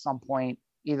then at some point.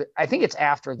 Either I think it's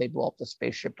after they blow up the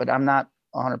spaceship, but I'm not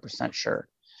 100% sure.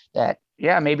 That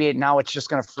yeah, maybe now it's just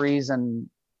going to freeze And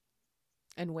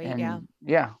wait, yeah, and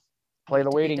yeah, play wait the to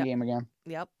be waiting done. game again.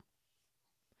 Yep.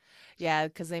 Yeah,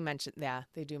 because they mentioned, yeah,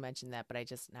 they do mention that, but I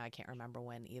just now I can't remember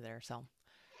when either. So,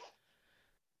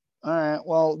 All right.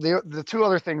 Well, the two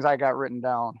other things I got written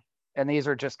down, and these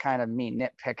are just kind of me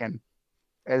nitpicking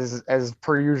as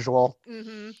per usual,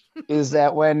 mm-hmm. is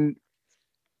that when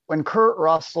Kurt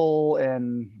Russell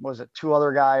and was it two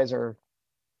other guys or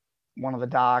one of the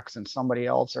docs and somebody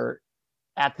else are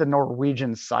at the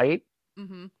Norwegian site,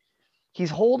 Mm-hmm. he's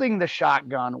holding the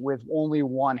shotgun with only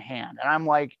one hand. And I'm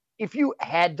like, if you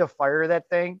had to fire that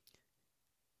thing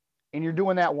and you're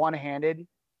doing that one handed,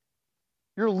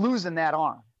 you're losing that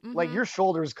arm. Like Mm-hmm. your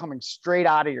shoulder is coming straight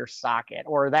out of your socket,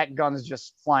 or that gun's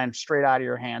just flying straight out of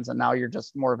your hands, and now you're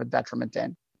just more of a detriment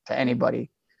to anybody.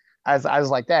 I was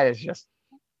like, that is just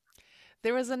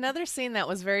There was another scene that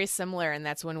was very similar, and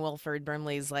that's when Wilford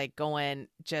Brimley's like going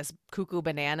just cuckoo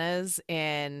bananas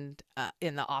in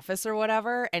the office or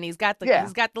whatever, and yeah,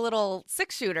 he's got the little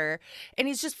 6-shooter, and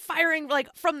he's just firing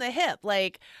like from the hip,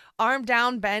 like arm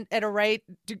down, bent at a right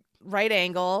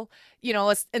angle,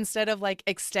 instead of like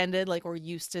extended like we're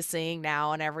used to seeing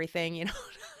now and everything,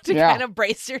 to yeah. kind of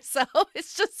brace yourself.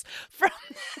 It's just from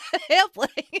the hip,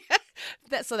 like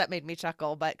that. So that made me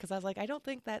chuckle, but because I was like, I don't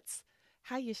think that's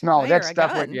how you should No, fire that's a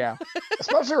definitely gun. yeah.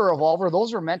 Especially a revolver;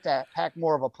 those are meant to pack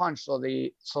more of a punch,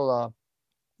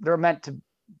 they're meant to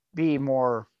be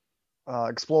more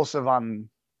explosive on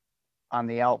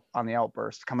the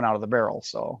outburst coming out of the barrel.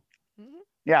 So Mhm.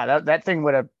 yeah, that thing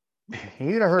would have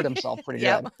he'd have hurt himself pretty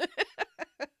Yep. good.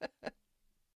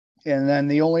 And then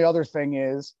the only other thing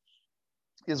is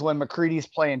when McCready's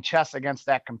playing chess against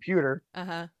that computer.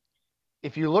 Uh-huh.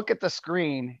 If you look at the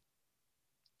screen,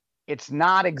 it's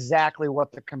not exactly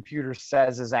what the computer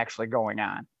says is actually going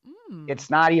on. Mm. It's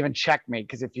not even checkmate,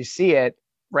 because if you see it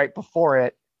right before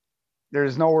it,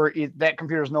 there's nowhere that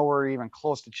computer's nowhere even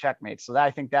close to checkmate. So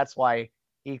I think that's why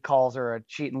he calls her a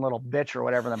cheating little bitch or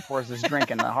whatever, then pours his drink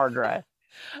in the hard drive.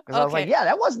 Because I was like, Okay. yeah,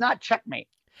 that was not checkmate.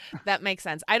 That makes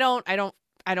sense. I don't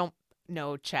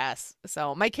know chess.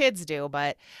 So my kids do,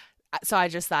 but so I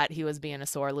just thought he was being a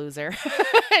sore loser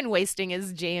and wasting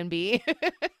his J&B.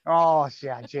 Oh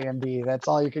yeah, JMB. That's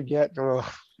all you could get. Ugh,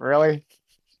 really?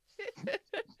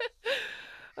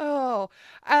 Oh,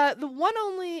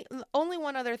 the only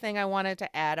one other thing I wanted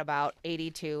to add about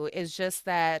 82 is just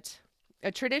that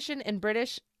a tradition in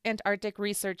British Antarctic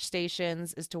research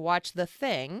stations is to watch The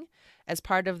Thing as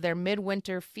part of their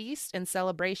midwinter feast and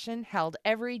celebration held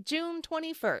every June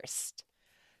 21st.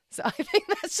 So I think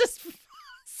that's just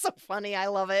so funny. I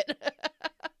love it.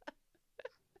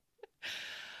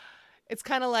 It's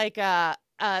kind of like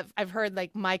I've heard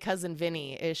like My Cousin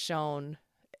Vinny is shown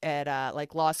at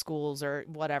like law schools or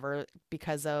whatever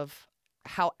because of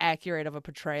how accurate of a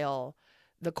portrayal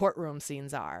the courtroom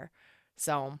scenes are.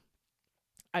 So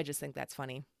I just think that's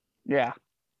funny. Yeah.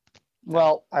 So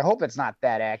Well, I hope it's not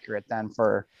that accurate then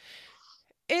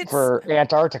it's for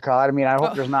Antarctica. I mean, I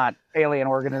hope oh, there's not alien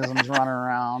organisms running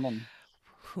around and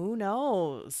who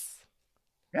knows?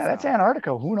 yeah, that's So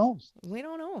Antarctica. Who knows? we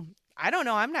don't know. I don't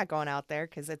know. I'm not going out there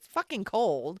because it's fucking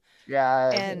cold. Yeah,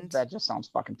 And that just sounds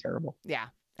fucking terrible. yeah,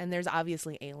 and there's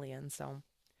obviously aliens. So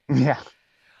Yeah.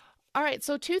 all right,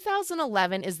 so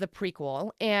 2011 is the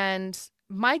prequel, and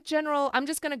I'm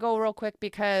just going to go real quick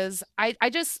because I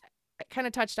just kind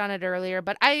of touched on it earlier,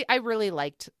 but I really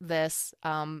liked this.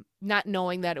 Not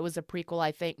knowing that it was a prequel,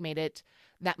 I think made it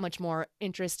that much more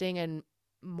interesting and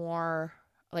more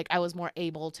like I was more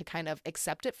able to kind of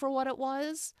accept it for what it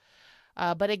was.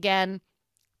 But again,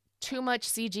 too much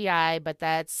CGI, but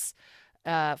that's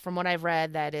From what I've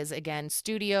read, that is again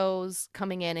studios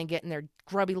coming in and getting their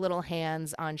grubby little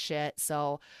hands on shit.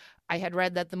 So I had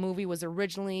read that the movie was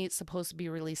originally supposed to be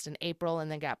released in April and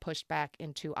then got pushed back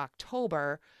into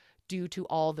October due to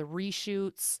all the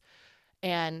reshoots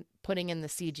and putting in the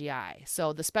CGI.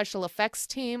 So the special effects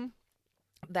team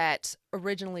that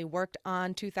originally worked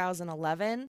on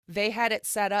 2011, they had it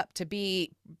set up to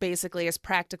be basically as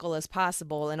practical as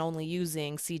possible and only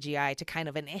using CGI to kind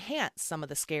of enhance some of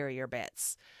the scarier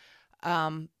bits.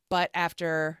 But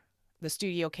after the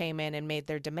studio came in and made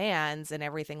their demands and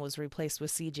everything was replaced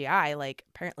with CGI, like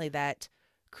apparently that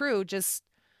crew just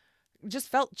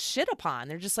felt shit upon.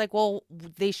 They're just like, well,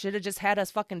 they should have just had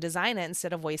us fucking design it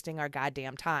instead of wasting our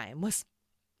goddamn time. Was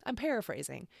I'm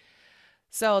paraphrasing.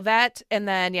 So that, and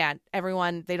then yeah,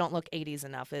 everyone, they don't look 80s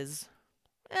enough is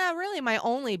really my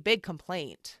only big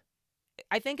complaint.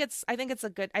 I think it's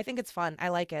fun. I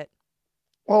like it.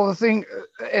 Well, the thing,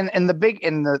 and the big,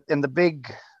 in the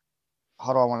big,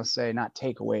 how do I want to say, not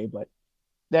takeaway, but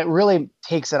that really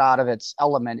takes it out of its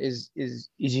element is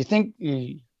you think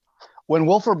when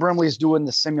Wilford Brimley's doing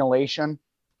the simulation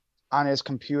on his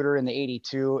computer in the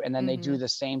 82, and then they do the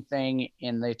same thing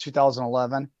in the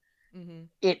 2011.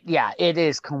 It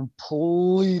is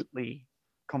completely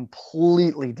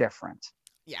different.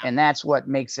 Yeah. And that's what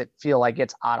makes it feel like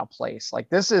it's out of place. Like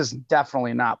this is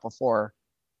definitely not before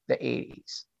the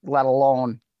 80s, let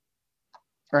alone,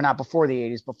 or not before the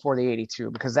 80s, before the 82,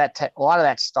 because a lot of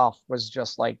that stuff was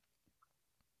just like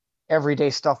everyday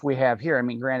stuff we have here. I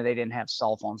mean, granted, they didn't have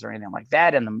cell phones or anything like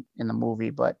that in the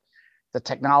movie, but the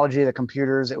technology, the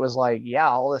computers, it was like, yeah,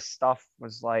 all this stuff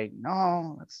was like,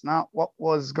 no, that's not what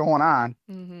was going on.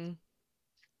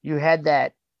 You had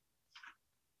that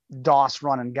DOS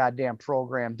running goddamn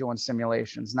program doing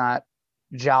simulations, not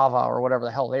Java or whatever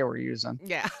the hell they were using.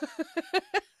 Yeah.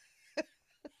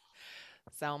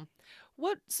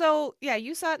 So yeah,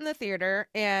 you saw it in the theater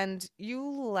and you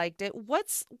liked it. What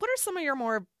are some of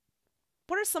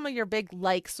your big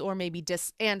likes or maybe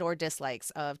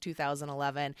dislikes of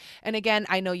 2011? And again,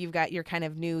 I know you've got your kind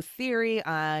of new theory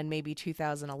on maybe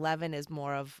 2011 is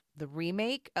more of the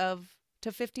remake of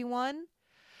To 51.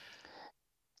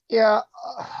 Yeah,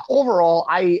 overall,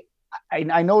 I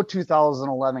know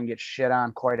 2011 gets shit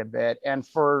on quite a bit, and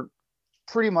for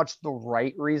pretty much the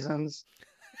right reasons.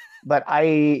 But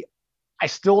I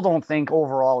still don't think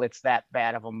overall it's that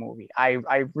bad of a movie.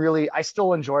 I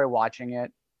still enjoy watching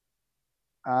it.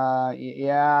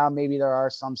 Yeah, maybe there are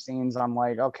some scenes I'm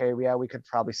like, okay, yeah, we could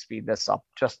probably speed this up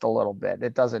just a little bit.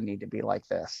 It doesn't need to be like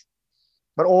this.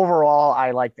 But overall,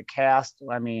 I like the cast.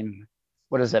 I mean,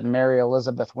 what is it? Mary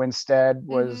Elizabeth Winstead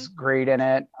was great in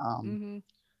it.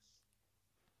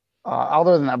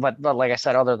 Other than that, but like I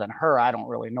said, other than her, I don't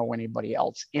really know anybody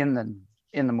else in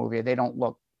the movie. They don't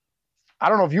look. I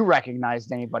don't know if you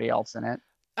recognized anybody else in it.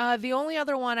 The only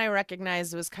other one I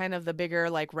recognized was kind of the bigger,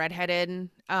 like redheaded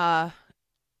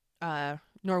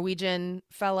Norwegian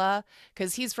fella,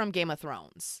 because he's from Game of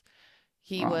Thrones.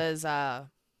 He was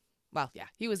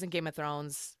he was in Game of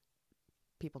Thrones.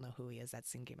 People know who he is.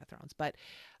 That's in Game of Thrones, but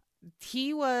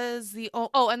he was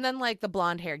and then like the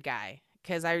blonde haired guy,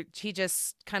 because he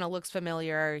just kind of looks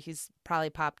familiar. He's probably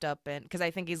popped up because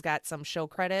I think he's got some show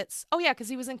credits. Oh yeah, because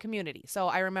he was in Community, so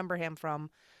I remember him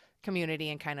from Community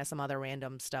and kind of some other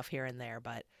random stuff here and there.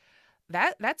 But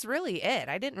that's really it.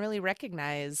 I didn't really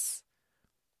recognize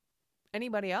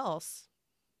anybody else.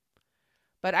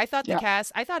 But I thought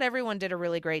I thought everyone did a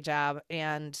really great job,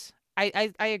 and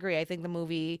I agree. I think the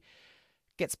movie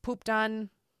gets pooped on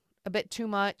a bit too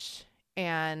much,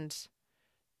 and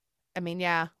I mean,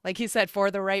 yeah, like you said,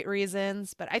 for the right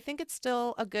reasons, but I think it's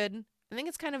still I think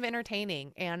it's kind of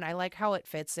entertaining, and I like how it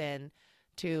fits in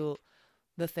to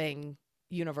the Thing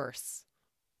universe.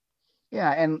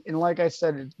 Yeah, and like I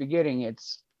said at the beginning,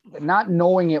 it's not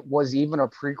knowing it was even a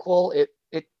prequel. It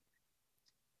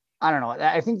I don't know.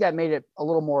 I think that made it a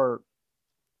little more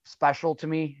special to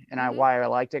me, and why I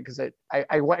liked it, because I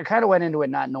kind of went into it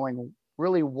not knowing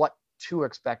really what to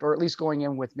expect, or at least going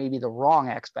in with maybe the wrong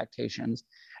expectations,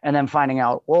 and then finding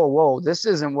out, whoa, this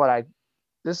isn't what I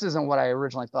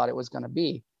originally thought it was going to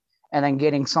be, and then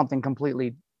getting something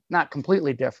not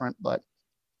completely different, but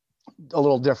a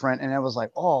little different, and it was like,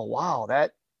 oh wow,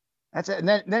 that's it. And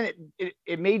then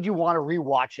it made you want to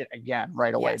rewatch it again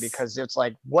right away, because it's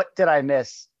like, what did I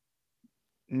miss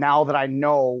now that I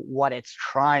know what it's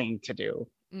trying to do?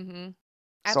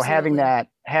 So having that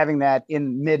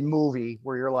in mid movie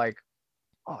where you're like,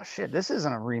 oh shit, this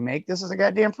isn't a remake, this is a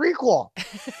goddamn prequel.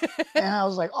 And I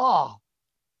was like,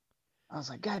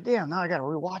 God damn, now I gotta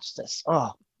rewatch this.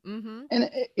 And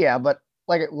yeah, but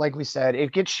like we said,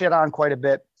 it gets shit on quite a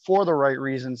bit for the right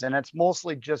reasons, and it's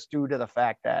mostly just due to the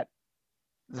fact that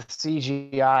the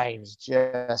CGI is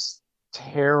just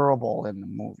terrible in the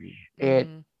movie. It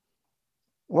Hmm.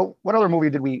 what other movie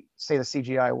did we say the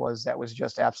CGI was that was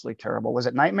just absolutely terrible? Was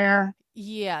it Nightmare?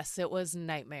 Yes, it was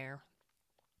Nightmare,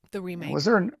 the remake. Was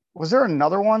there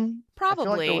another one? I feel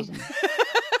like there Probably. was.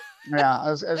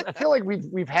 Yeah, I feel like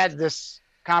we've had this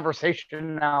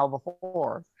conversation now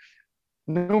before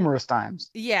numerous times.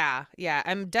 Yeah, yeah.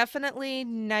 I'm definitely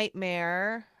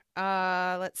Nightmare.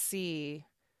 Let's see.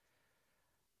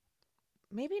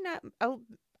 Maybe not. Oh,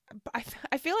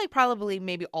 I feel like probably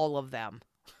maybe all of them.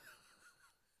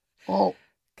 Well,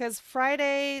 Because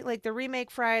Friday, like the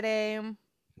remake Friday,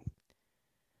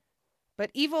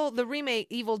 but the remake,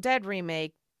 Evil Dead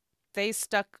remake, they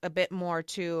stuck a bit more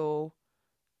to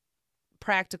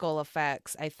practical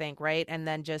effects, I think, right? And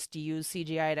then just use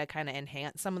CGI to kind of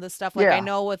enhance some of the stuff. Like I yeah.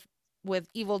 know with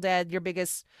Evil Dead, your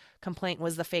biggest complaint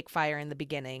was the fake fire in the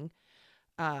beginning.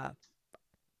 Uh,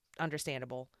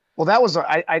 Understandable. Well, that was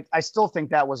I still think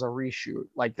that was a reshoot.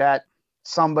 Like that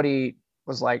somebody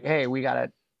was like, "Hey, we got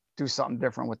to do something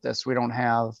different with this. We don't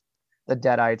have the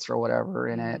Deadites or whatever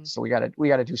in it, Mm-hmm. so we got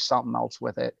to do something else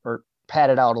with it or pad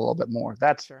it out a little bit more."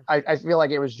 That's Sure. I feel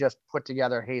like it was just put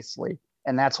together hastily,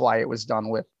 and that's why it was done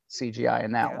with CGI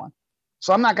in that Yeah. one.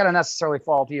 So I'm not going to necessarily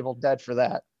fault Evil Dead for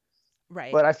that,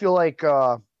 Right. but I feel like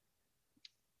was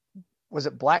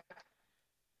it Black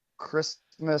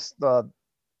Christmas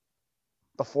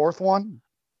the fourth one,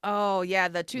 Oh yeah,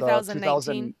 the the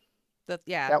 2019. 2000,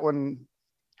 Yeah. that one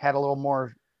had a little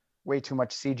more, way too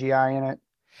much CGI in it.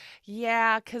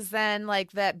 Yeah, because then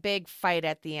like that big fight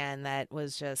at the end, that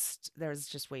was just there was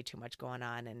just way too much going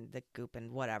on and the goop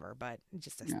and whatever, but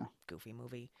just a Yeah. goofy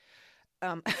movie.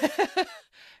 Um,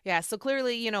 yeah. So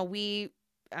clearly, we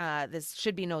this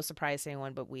should be no surprise to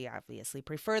anyone, but we obviously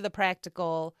prefer the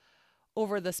practical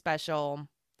over the special.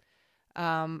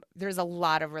 There's a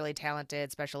lot of really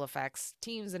talented special effects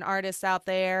teams and artists out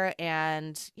there,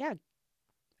 and yeah,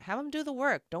 have them do the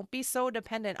work. Don't be so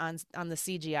dependent on the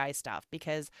CGI stuff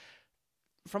because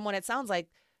from what it sounds like,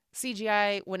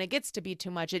 CGI when it gets to be too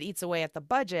much, it eats away at the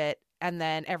budget, and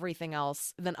then everything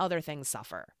else, then other things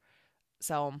suffer.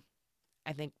 So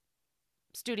I think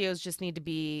studios just need to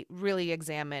be really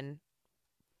examine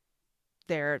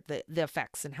the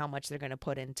effects and how much they're going to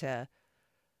put into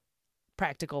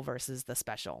practical versus the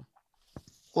special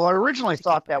Well, I originally to keep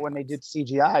thought the that right when they did ones.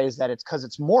 CGI is that it's because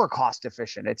it's more cost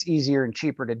efficient. It's easier and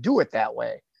cheaper to do it that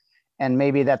way. And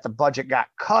maybe that the budget got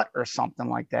cut or something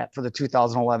like that for the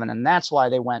 2011. And that's why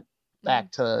they went Mm.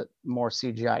 back to more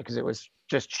CGI because it was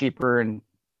just cheaper and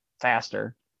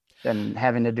faster than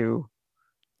having to do.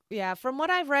 Yeah, from what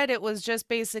I've read, it was just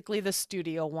basically the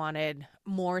studio wanted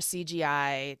more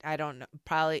CGI. I don't know,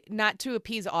 probably not to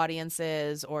appease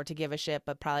audiences or to give a shit,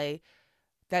 but probably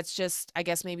that's just, I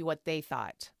guess, maybe what they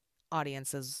thought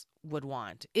audiences would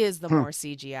want is the Hmm. more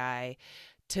CGI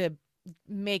to to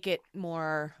make it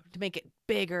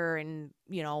bigger and,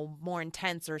 more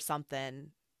intense or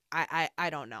something. I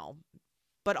don't know.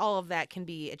 But all of that can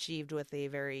be achieved with a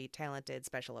very talented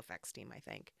special effects team, I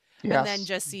think. And then Yes.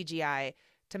 just CGI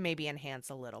to maybe enhance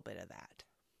a little bit of that.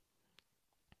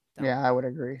 So, Yeah, I would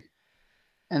agree.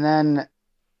 And then,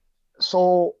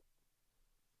 so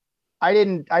I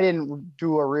didn't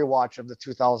do a rewatch of the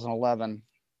 2011.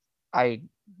 I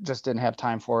just didn't have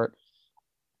time for it.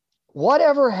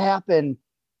 Whatever happened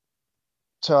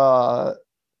to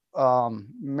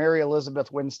Mary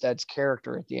Elizabeth Winstead's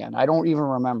character at the end? I don't even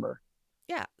remember.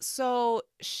 yeah. So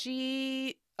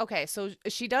she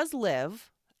does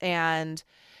live and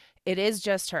it is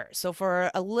just her. So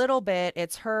for a little bit,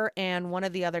 it's her and one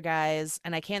of the other guys,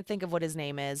 and I can't think of what his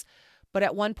name is. But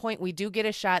at one point, we do get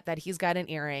a shot that he's got an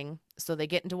earring. So they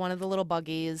get into one of the little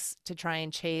buggies to try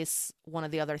and chase one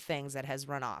of the other things that has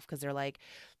run off. Because they're like,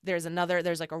 there's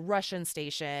like a Russian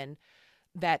station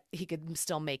that he could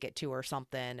still make it to or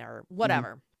something or Mhm.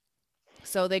 whatever.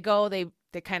 So they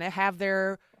kind of have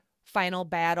their final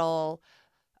battle.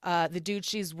 The dude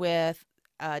she's with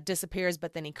disappears,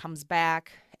 but then he comes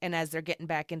back. And as they're getting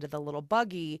back into the little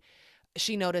buggy,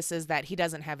 she notices that he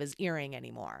doesn't have his earring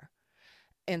anymore.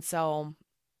 And so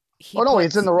he Oh no,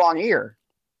 it's in puts the wrong ear.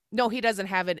 no, he doesn't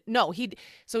have it. No, he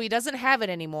doesn't have it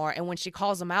anymore. And when she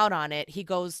calls him out on it, he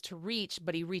goes to reach,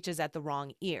 but he reaches at the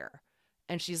wrong ear.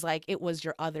 And she's like, "It was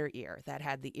your other ear that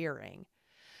had the earring."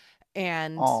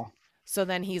 And Oh, so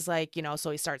then he's like,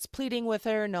 so he starts pleading with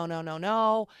her, no, no, no,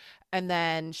 no. And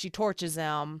then she torches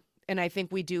him. And I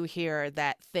think we do hear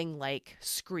that thing like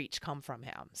screech come from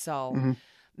him. So hmm.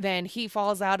 then he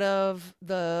falls out of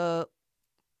the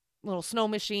little snow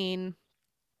machine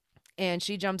and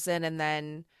she jumps in, and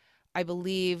then I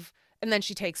believe, and then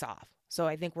she takes off. So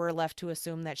I think we're left to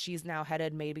assume that she's now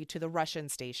headed maybe to the Russian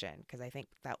station, because I think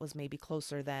that was maybe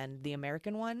closer than the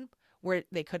American one, where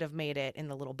they could have made it in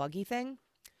the little buggy thing.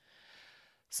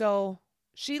 So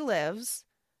she lives,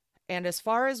 and as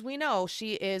far as we know,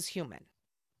 she is human.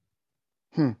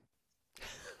 Hmm.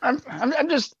 I'm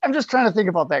just trying to think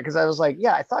about that because I was like,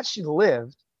 yeah, I thought she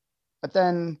lived, but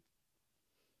then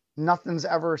nothing's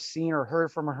ever seen or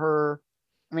heard from her.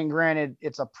 I mean, granted,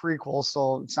 it's a prequel,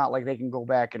 so it's not like they can go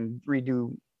back and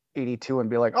redo 82 and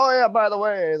be like, oh yeah, by the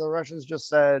way, the Russians just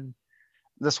said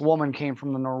this woman came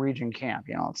from the Norwegian camp.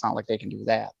 You know, it's not like they can do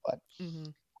that. But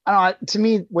Mm-hmm. I don't know. To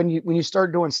me, when you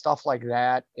start doing stuff like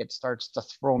that, it starts to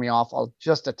throw me off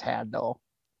just a tad though.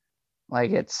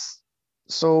 Like it's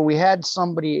so we had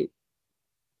somebody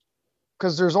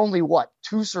because there's only what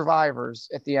two survivors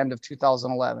at the end of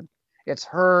 2011. It's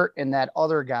her and that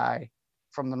other guy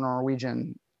from the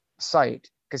Norwegian site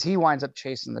because he winds up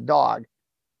chasing the dog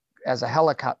as a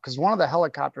helicopter because one of the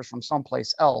helicopters from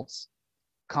someplace else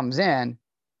comes in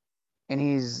and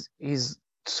he's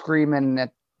screaming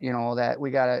at that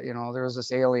we gotta there was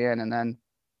this alien and then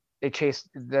they chase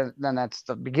then that's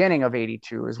the beginning of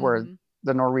 82 is where Mm-hmm.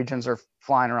 the Norwegians are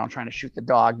flying around trying to shoot the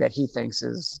dog that he thinks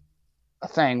is a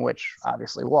thing, which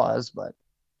obviously was, but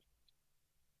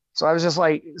so I was just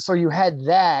like, so you had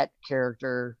that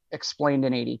character explained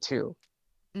in 82,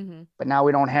 Mm-hmm. but now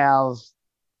we don't have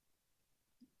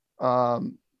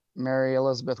um, Mary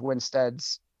Elizabeth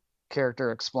Winstead's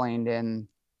character explained in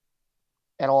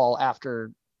at all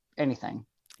after anything.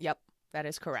 Yep, that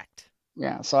is correct.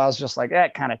 Yeah. So I was just like,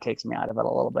 that kind of takes me out of it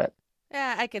a little bit.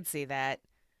 Yeah, I could see that.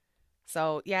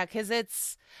 So, yeah, because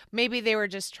it's maybe they were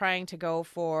just trying to go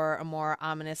for a more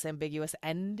ominous, ambiguous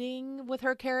ending with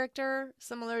her character,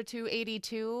 similar to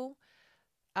 82.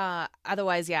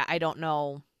 Otherwise, yeah, I don't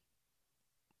know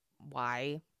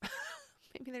why.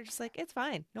 Maybe they're just like, it's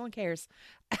fine. No one cares.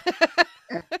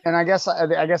 And I guess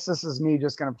this is me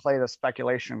just going to play the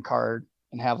speculation card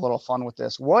and have a little fun with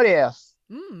this. What if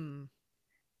Hmm.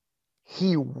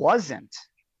 he wasn't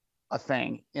a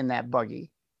thing in that buggy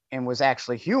and was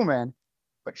actually human,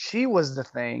 but she was the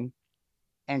thing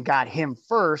and got him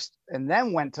first and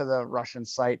then went to the Russian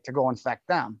site to go infect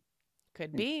them.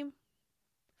 Could be.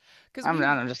 Because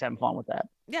I'm just having fun with that.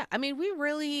 yeah, I mean, we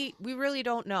really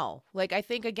don't know. Like, I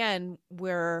think again,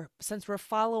 since we're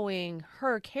following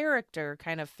her character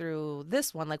kind of through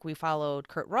this one, like we followed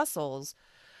Kurt Russell's,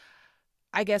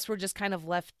 I guess we're just kind of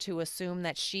left to assume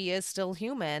that she is still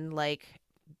human. Like,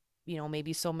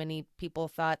 maybe so many people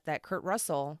thought that Kurt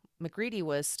Russell, MacReady,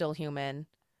 was still human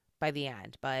by the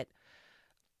end, but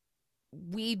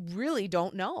we really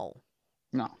don't know.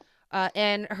 No.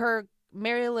 And her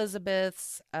Mary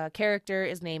Elizabeth's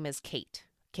name is Kate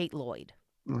Lloyd.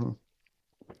 Mm-hmm.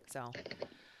 So,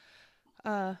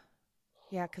 uh,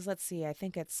 yeah, because let's see, I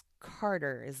think it's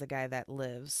Carter is the guy that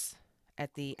lives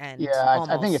at the end, Yeah, I think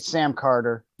it's almost. Sam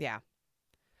Carter. Yeah.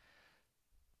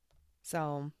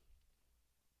 So,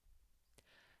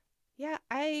 yeah,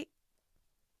 I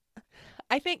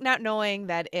think not knowing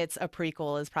that it's a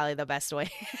prequel is probably the best way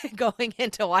going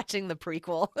into watching the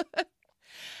prequel.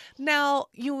 Now,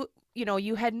 you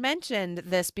had mentioned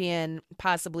this being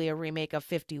possibly a remake of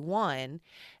 51,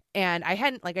 and I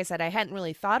hadn't, like I said, I hadn't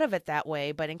really thought of it that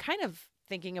way, but in kind of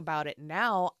thinking about it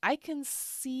now, I can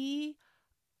see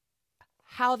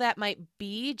how that might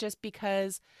be just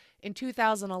because in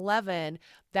 2011,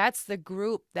 that's the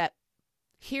group that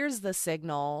hears the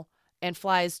signal and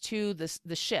flies to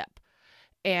the ship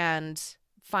and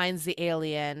finds the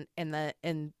alien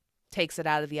and takes it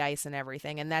out of the ice and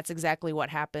everything. And that's exactly what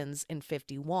happens in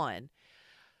 51.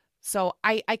 So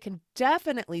I can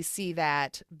definitely see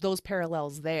those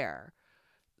parallels there.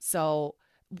 So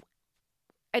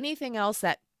anything else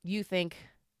that you think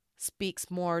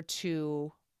speaks more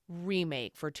to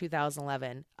remake for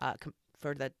 2011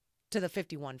 for the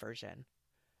 51 version?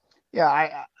 Yeah,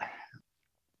 I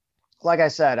like I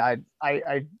said, I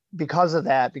because of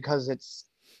that, because it's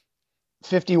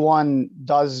 51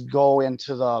 does go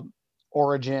into the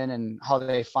origin and how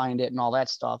they find it and all that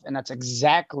stuff. And that's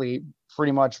exactly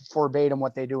pretty much verbatim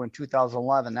what they do in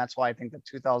 2011. That's why I think that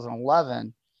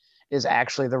 2011 is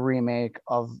actually the remake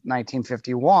of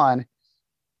 1951,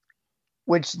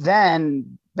 which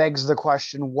then begs the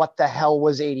question, what the hell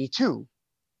was 82?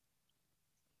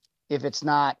 If it's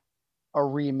not a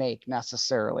remake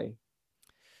necessarily.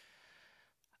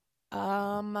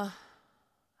 Um,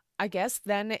 I guess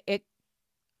then it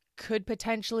could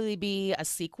potentially be a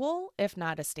sequel, if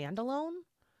not a standalone,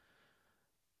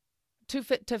 to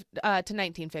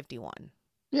 1951.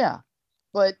 Yeah.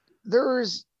 But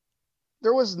there's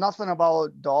there was nothing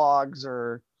about dogs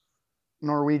or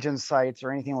Norwegian sites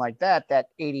or anything like that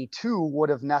 82 would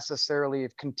have necessarily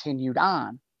have continued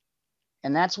on.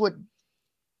 And that's what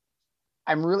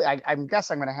I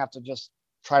guess I'm going to have to just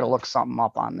try to look something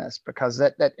up on this, because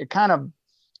that it kind of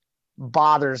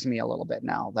bothers me a little bit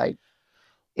now. Like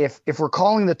if we're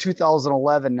calling the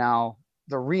 2011 now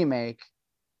the remake,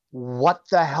 what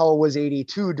the hell was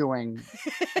 82 doing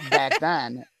back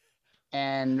then?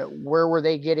 And where were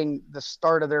they getting the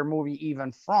start of their movie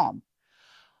even from?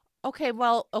 Okay,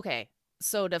 well, okay.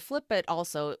 So to flip it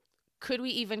also, could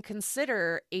we even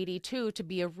consider 82 to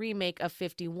be a remake of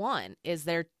 51? Has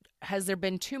there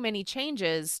been too many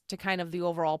changes to kind of the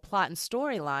overall plot and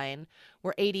storyline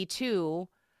where 82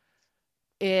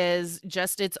 is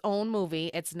just its own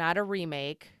movie? It's not a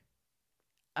remake.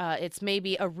 It's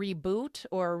maybe a reboot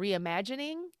or a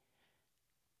reimagining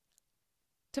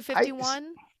to I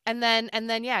 51. And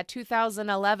then yeah,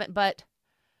 2011, but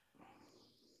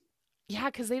yeah,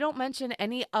 because they don't mention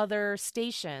any other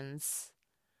stations,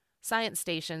 science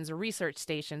stations or research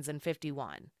stations in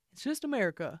 51. It's just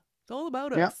America. It's all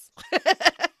about Yeah. us.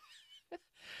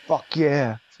 Fuck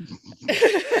yeah.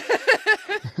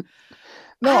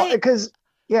 No, because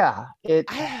yeah,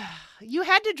 you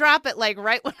had to drop it like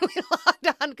right when we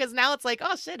logged on, because now it's like,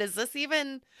 oh shit, is this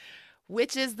even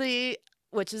which is the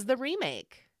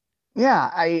remake? yeah,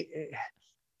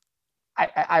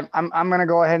 I'm gonna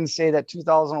go ahead and say that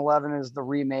 2011 is the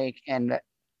remake, and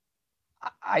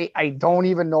I don't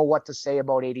even know what to say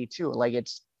about 82. Like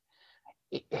it's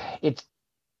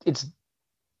it's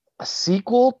a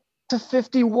sequel to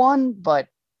 51, but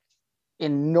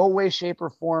in no way, shape, or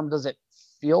form does it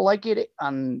feel like it.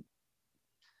 And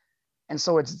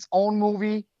so it's its own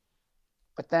movie,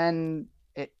 but then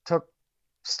it took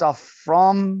stuff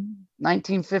from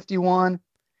 1951.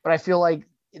 But I feel like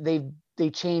they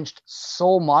changed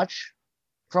so much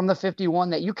from the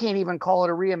 51 that you can't even call it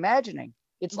a reimagining.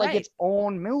 It's like its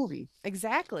own movie.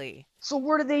 Exactly. So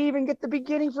where did they even get the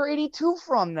beginning for 82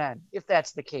 from then, if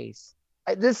that's the case?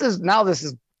 This is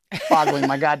boggling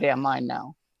my goddamn mind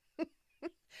now.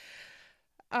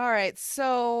 All right,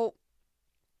 so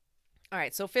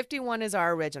 51 is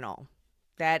our original.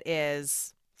 That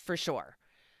is for sure.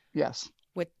 Yes.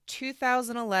 With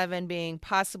 2011 being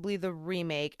possibly the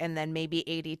remake, and then maybe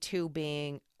 82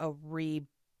 being a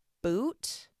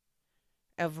reboot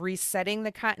of resetting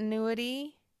the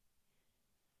continuity.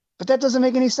 But that doesn't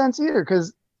make any sense either,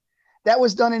 because that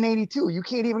was done in 82. You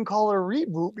can't even call it a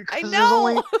reboot, because I know. there's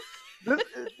only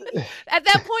at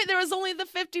that point there was only the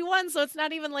 51, so it's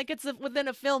not even like it's within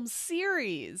a film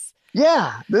series.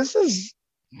 Yeah, this is.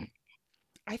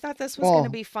 I thought this was going to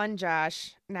be fun,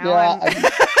 Josh. Now yeah,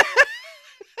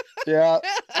 yeah,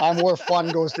 I'm where fun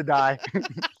goes to die.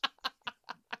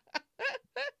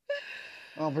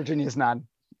 Oh, Virginia's not.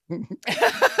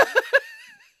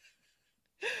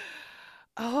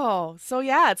 Oh, so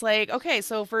yeah, it's like, okay,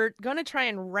 so if we're going to try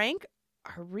and rank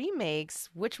our remakes,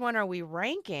 which one are we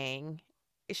ranking?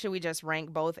 Should we just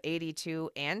rank both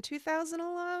 82 and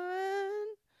 2011?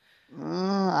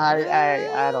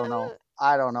 I don't know.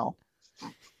 I don't know.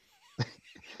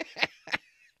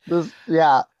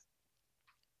 Yeah,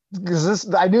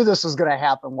 because I knew this was going to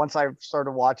happen once I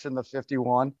started watching the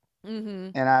 51. Mm-hmm.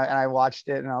 And I watched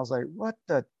it and I was like, what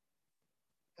the?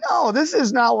 No, this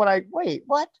is not what wait,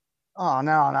 what? Oh,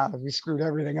 no, we screwed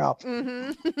everything up.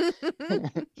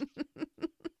 Mm-hmm.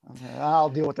 I'll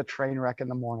deal with the train wreck in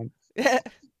the morning.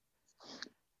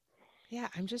 Yeah,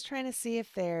 I'm just trying to see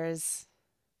if there's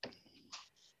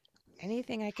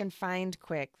anything I can find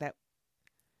quick that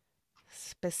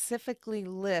specifically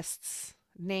lists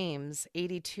names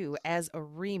 82 as a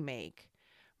remake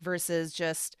versus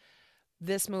just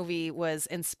this movie was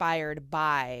inspired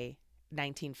by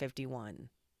 1951.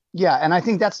 Yeah, and I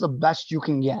think that's the best you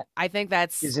can get. I think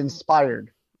that's is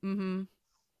inspired. Mm-hmm.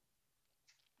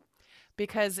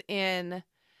 Because in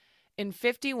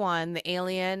 51, the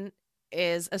alien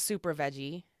is a super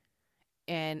veggie.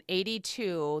 In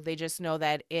 82, they just know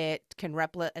that it can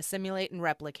assimilate and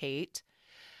replicate.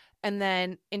 And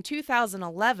then in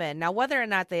 2011, now whether or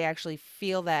not they actually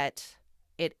feel that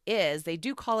it is, they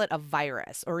do call it a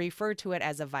virus or refer to it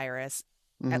as a virus,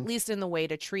 at least in the way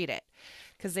to treat it.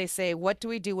 Because they say, what do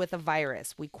we do with a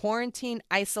virus? We quarantine,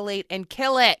 isolate, and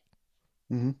kill it.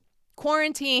 Mm-hmm.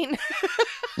 Quarantine,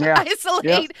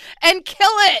 isolate, and kill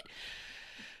it.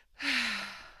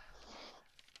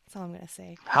 That's all I'm going to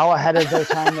say. How ahead of their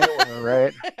time they were,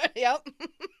 right? Yep.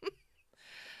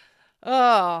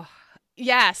 Oh,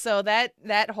 yeah. So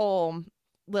that whole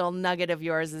little nugget of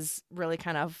yours is really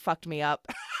kind of fucked me up.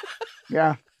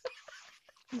 Yeah.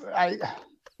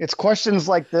 It's questions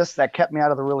like this that kept me out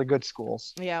of the really good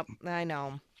schools. Yep, I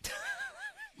know.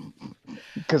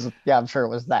 Because, yeah, I'm sure it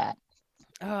was that.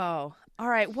 Oh, all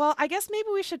right. Well, I guess maybe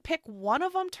we should pick one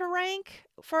of them to rank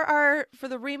for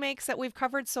the remakes that we've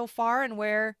covered so far and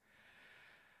where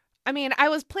I mean, I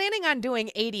was planning on doing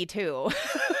 82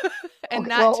 and Okay,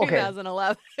 not well, okay.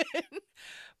 2011.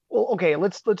 Well, okay,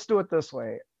 let's do it this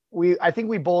way. I think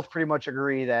we both pretty much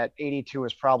agree that 82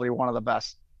 is probably one of the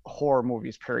best horror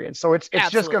movies, period. So it's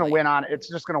just gonna Absolutely. win on it's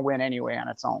just gonna win anyway on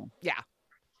its own. Yeah.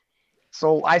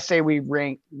 So I say we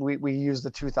use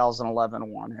the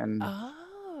 2011 one, and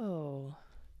Oh.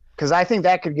 because I think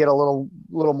that could get a little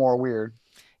more weird.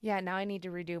 Yeah, now I need to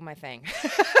redo my thing.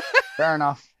 Fair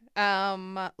enough.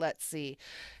 Let's see.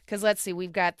 Cuz let's see,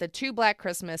 we've got the two Black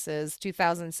Christmases,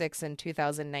 2006 and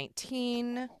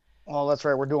 2019. Oh, that's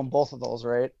right. We're doing both of those,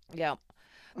 right? Yeah. All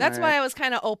That's right. why I was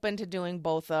kind of open to doing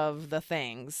both of the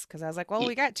things cuz I was like, well,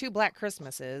 we got two Black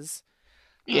Christmases.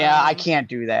 Yeah, I Um, can't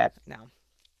do that. no.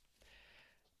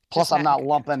 Plus, Just I'm not in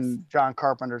not good conscience. lumping John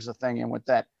Carpenter's The Thing in with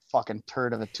that fucking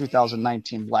turd of a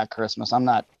 2019 Black Christmas. I'm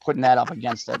not putting that up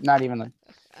against it. Not Uh,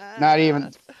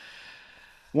 even.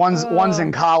 One's in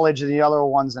oh. college and the other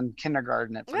one's in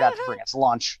kindergarten. It forgot to bring its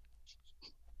lunch.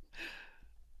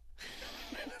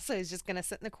 So he's just gonna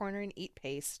sit in the corner and eat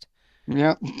paste.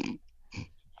 Yep.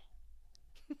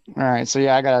 All right. So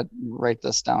yeah, I gotta write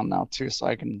this down now too, so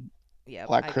I can. Yep,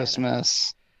 Black I got it.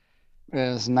 Christmas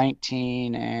is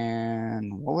 19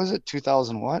 and what was it?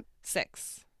 2000 what?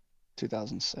 6.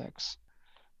 2006.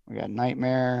 We got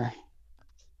Nightmare,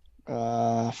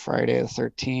 Friday the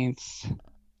 13th,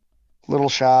 Little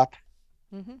Shop.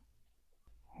 Mm-hmm.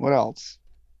 What else?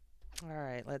 All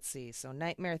right, let's see. So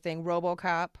Nightmare Thing,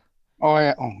 RoboCop. Oh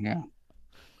yeah. Oh yeah.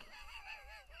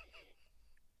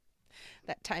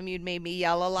 That time you'd made me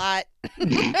yell a lot.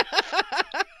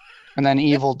 And then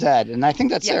Evil Dead, and I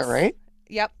think that's it, Yes. right?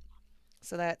 Yep.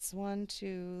 So that's 1,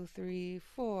 2, 3,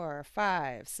 4,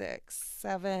 5, 6,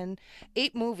 7,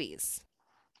 8 movies.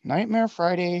 Nightmare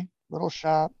Friday, Little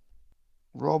Shop,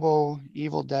 Robo,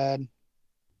 Evil Dead,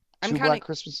 I'm Two counting. Black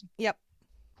Christmas. Yep.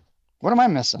 What am I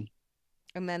missing?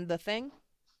 And then The Thing, Oh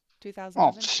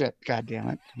 2011. shit! God damn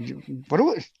it! What do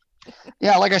we?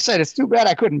 Yeah, like I said, it's too bad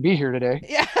I couldn't be here today.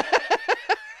 Yeah.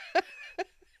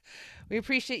 We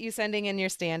appreciate you sending in your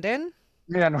stand-in.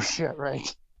 Yeah, no shit,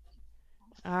 right?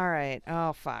 All right.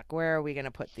 Oh fuck. Where are we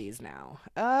gonna put these now?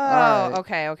 All Oh, right.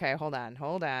 okay, okay. Hold on,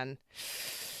 hold on.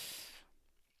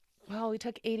 Well, we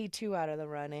took 82 out of the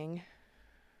running.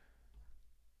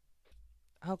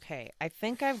 Okay, I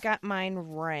think I've got mine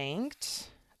ranked.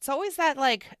 It's always that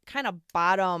like kind of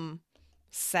bottom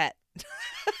set.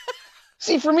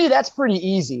 See, for me, that's pretty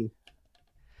easy.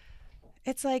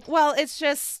 It's like, well, it's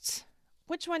just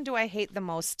which one do I hate the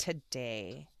most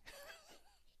today?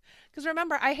 Because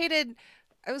remember, I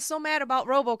was so mad about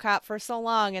RoboCop for so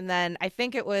long, and then I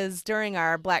think it was during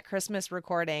our Black Christmas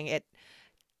recording, it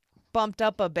bumped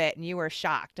up a bit, and you were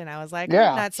shocked, and I was like, I'm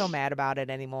Yeah. not so mad about it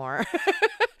anymore.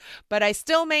 But I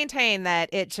still maintain that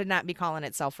it should not be calling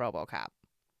itself RoboCop.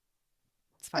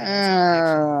 It's fine. It's an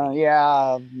action movie.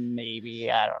 Yeah,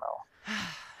 maybe. I don't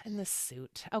In the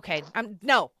suit. Okay. I'm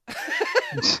no.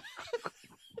 know.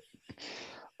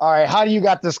 All right. How do you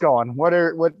got this going? What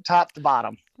top to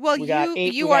bottom? Well, We got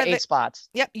eight. We you got are eight the spots.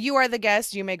 yep. You are the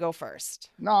guest. You may go first.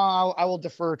 No, I will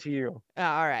defer to you.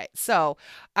 All right. So,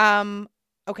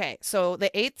 okay. So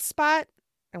the eighth spot,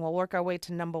 and we'll work our way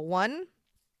to number one.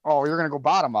 Oh, you're gonna go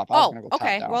bottom up. I was Oh, gonna go top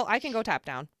okay. down. Well, I can go top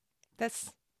down.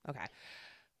 That's okay.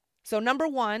 So number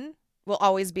one will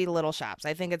always be Little Shops.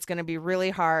 I think it's going to be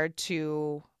really hard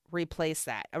to replace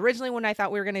that. Originally, when I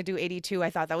thought we were going to do 82,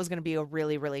 I thought that was going to be a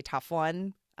really, really tough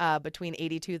one between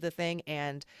 82 The Thing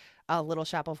and Little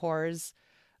Shop of Horrors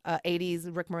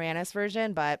 80s Rick Moranis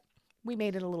version, but we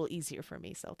made it a little easier for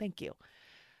me, so thank you.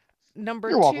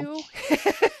 Number You're welcome.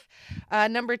 two,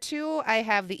 number two, I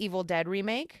have the Evil Dead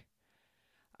remake.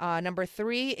 Number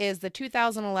three is the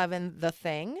 2011 The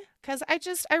Thing, because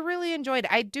I really enjoyed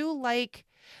it. I do like,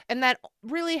 and that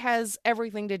really has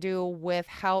everything to do with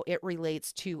how it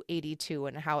relates to 82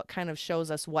 and how it kind of shows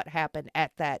us what happened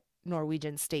at that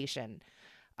Norwegian station.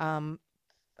 Um,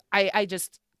 I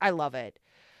love it.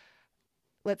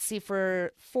 Let's see,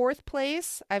 for fourth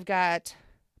place, I've got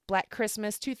Black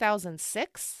Christmas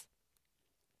 2006.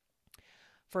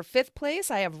 For fifth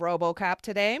place, I have RoboCop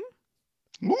today.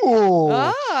 Ooh.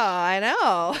 Oh, I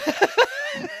know.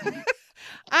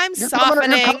 I'm You're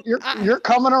softening. you're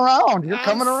coming around. You're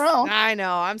coming around. I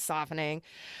know. I'm softening.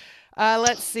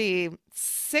 Let's see.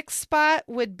 Sixth spot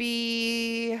would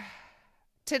be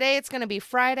today. It's going to be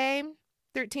Friday,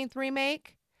 13th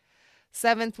remake.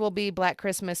 7th will be Black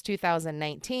Christmas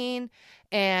 2019.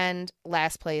 And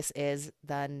last place is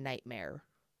The Nightmare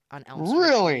on Elm Street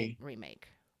Really? remake.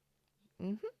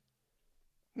 Hmm.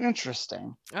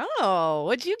 Interesting. Oh,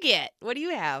 what'd you get? What do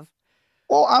you have?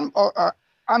 Well,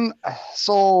 I'm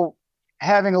so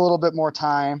having a little bit more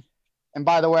time. And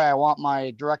by the way, I want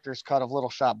my director's cut of Little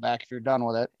Shop back if you're done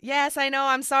with it. Yes, I know.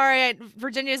 I'm sorry.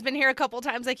 Virginia's been here a couple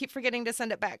times. I keep forgetting to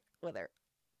send it back with her.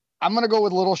 I'm gonna go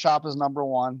with Little Shop as number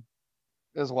one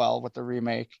as well with the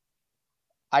remake.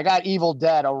 I got Evil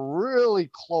Dead a really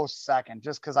close second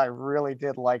just because I really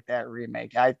did like that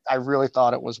remake. I really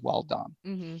thought it was well done.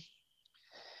 Mm-hmm.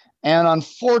 And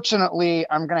unfortunately,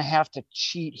 I'm going to have to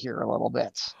cheat here a little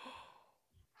bit.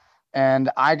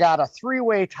 And I got a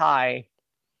three-way tie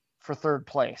for third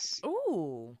place.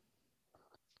 Ooh.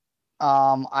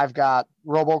 I've got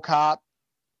RoboCop,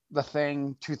 The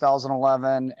Thing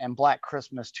 2011, and Black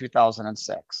Christmas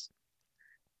 2006.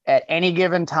 At any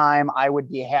given time, I would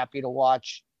be happy to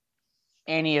watch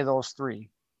any of those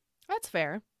three. That's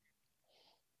fair.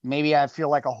 Maybe I feel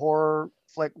like a horror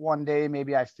flick one day.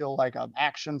 Maybe I feel like an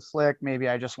action flick. Maybe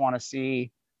I just want to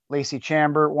see Lacey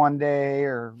Chambert one day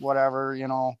or whatever, you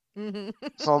know.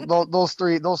 So those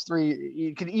three,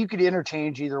 you could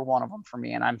interchange either one of them for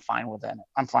me, and I'm fine with it.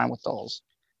 I'm fine with those.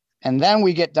 And then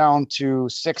we get down to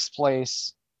sixth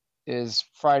place is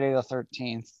Friday the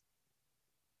 13th.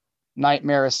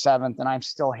 Nightmare is seventh, and I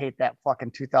still hate that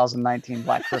fucking 2019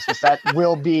 Black Christmas. That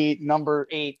will be number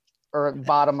 8 or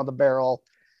bottom of the barrel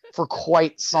for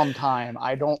quite some time.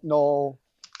 I don't know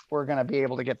we're going to be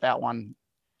able to get that one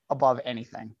above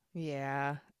anything.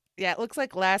 Yeah. Yeah, it looks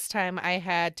like last time I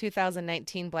had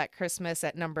 2019 Black Christmas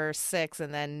at number 6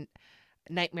 and then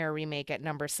Nightmare Remake at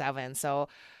number 7. So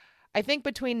I think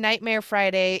between Nightmare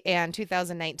Friday and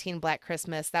 2019 Black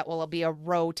Christmas, that will be a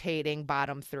rotating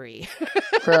bottom 3.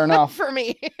 Fair enough. For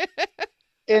me.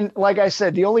 And like I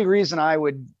said, the only reason I'll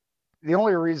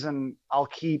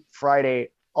keep Friday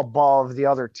above the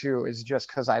other two is just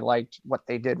because I liked what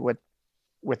they did with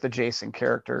the Jason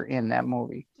character in that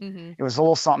movie. Mm-hmm. It was a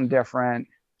little something different.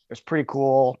 It was pretty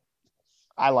cool.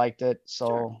 I liked it. So,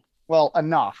 sure. Well,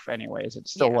 enough anyways. It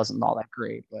still wasn't all that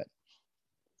great, but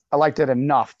I liked it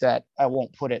enough that I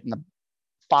won't put it in the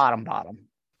bottom.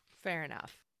 Fair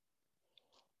enough.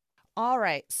 All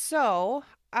right. So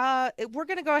we're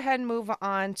going to go ahead and move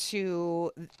on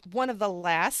to one of the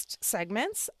last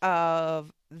segments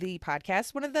of the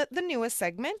podcast, one of the newest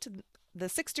segment, the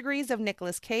 6 Degrees of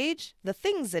Nicolas Cage, the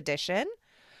Things edition.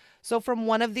 So from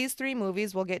one of these 3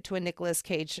 movies, we'll get to a Nicolas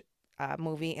Cage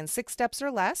movie in 6 steps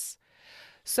or less.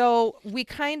 So we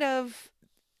kind of...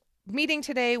 meeting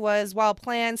today was, while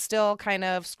planned, still kind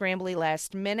of scrambly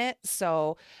last minute.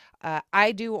 So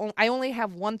I only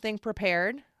have one thing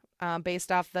prepared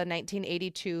based off the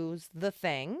 1982's The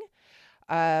Thing.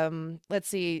 Let's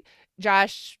see,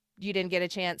 Josh, you didn't get a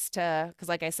chance to, because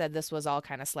like I said, this was all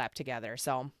kind of slapped together.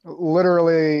 So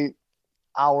literally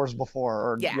hours before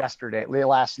or yesterday,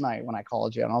 last night when I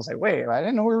called you, and I was like, wait, I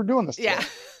didn't know we were doing this today.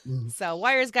 So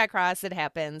wires got crossed. It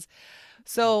happens.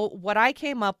 So what I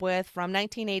came up with from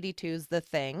 1982's The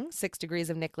Thing, 6 Degrees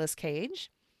of Nicolas Cage.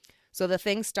 So The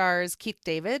Thing stars Keith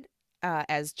David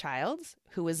as Childs,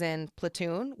 who was in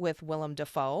Platoon with Willem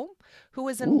Dafoe, who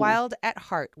was in Wild at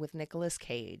Heart with Nicolas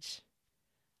Cage.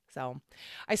 So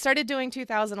I started doing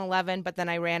 2011, but then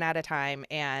I ran out of time,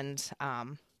 and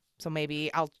so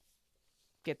maybe I'll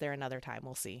get there another time.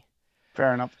 We'll see.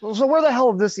 Fair enough. So where the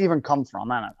hell did this even come from?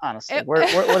 Honestly, what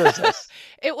is this?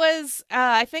 It was,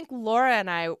 I think Laura and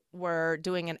I were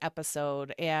doing an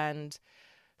episode, and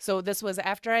so this was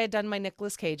after I had done my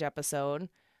Nicolas Cage episode,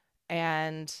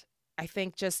 and I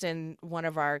think just in one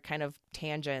of our kind of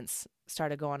tangents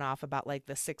started going off about like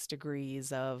the 6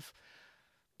 degrees of,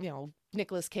 you know,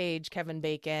 Nicolas Cage, Kevin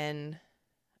Bacon,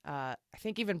 I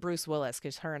think even Bruce Willis,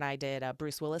 because her and I did a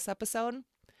Bruce Willis episode.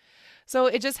 So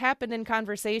it just happened in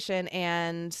conversation,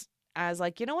 and I was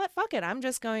like, you know what? Fuck it. I'm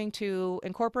just going to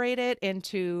incorporate it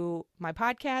into my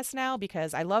podcast now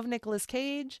because I love Nicolas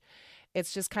Cage.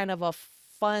 It's just kind of a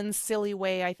fun, silly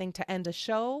way, I think, to end a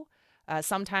show.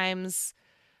 Sometimes,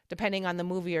 depending on the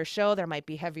movie or show, there might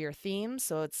be heavier themes.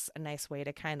 So it's a nice way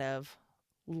to kind of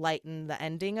lighten the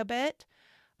ending a bit.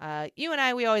 You and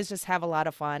I, we always just have a lot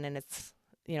of fun, and it's,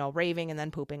 you know, raving and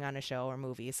then pooping on a show or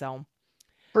movie. So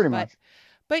pretty much.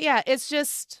 But yeah, it's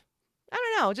just, I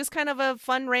don't know, just kind of a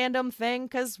fun random thing,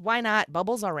 because why not?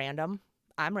 Bubbles are random.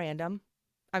 I'm random.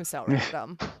 I'm so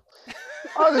random.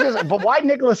 But why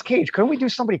Nicolas Cage? Couldn't we do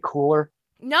somebody cooler?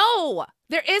 No,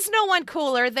 there is no one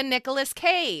cooler than Nicolas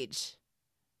Cage.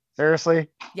 Seriously?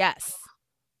 Yes.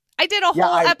 I did a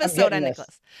whole episode on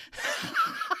Nicolas.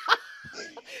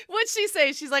 What'd she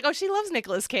say? She's like, oh, she loves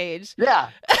Nicolas Cage. Yeah,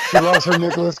 she loves her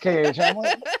Nicolas Cage. I'm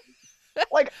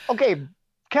okay,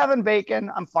 Kevin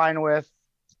Bacon, I'm fine with,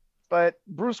 but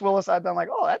Bruce Willis, I've been like,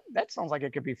 oh, that sounds like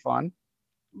it could be fun,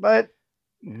 but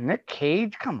Nick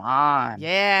Cage, come on.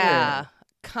 Yeah. Ugh.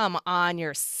 Come on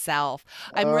yourself.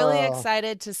 I'm really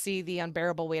excited to see The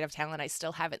Unbearable Weight of Talent. I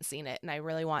still haven't seen it, and I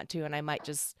really want to, and I might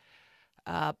just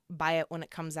buy it when it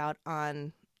comes out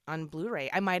on Blu-ray.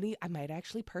 I might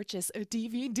actually purchase a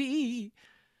DVD.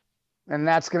 And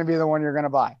that's going to be the one you're going to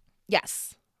buy.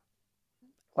 Yes.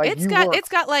 Like it's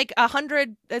got like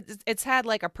 100. It's had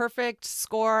like a perfect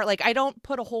score. Like I don't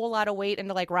put a whole lot of weight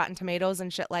into like Rotten Tomatoes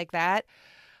and shit like that,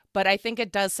 but I think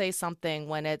it does say something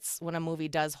when a movie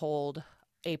does hold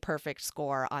a perfect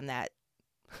score on that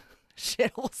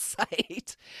shithole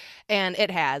site, and it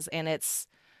has, and it's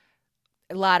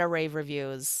a lot of rave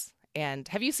reviews. And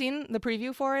have you seen the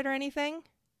preview for it or anything?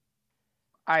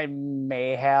 I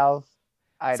may have.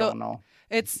 I don't know.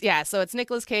 So it's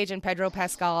Nicolas Cage and Pedro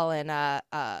Pascal and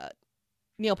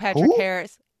Neil Patrick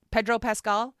Harris. Pedro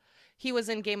Pascal. He was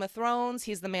in Game of Thrones.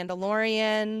 He's the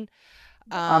Mandalorian.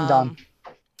 I'm done.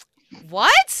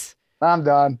 What? I'm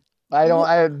done. I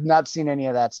have not seen any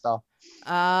of that stuff.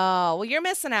 Oh, well, you're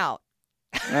missing out.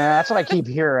 Yeah, that's what I keep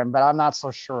hearing, but I'm not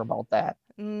so sure about that.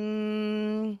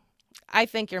 I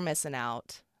think you're missing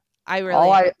out. The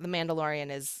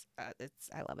Mandalorian is,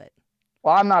 I love it.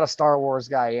 Well, I'm not a Star Wars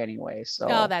guy anyway, so.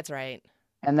 Oh, that's right.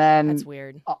 And then that's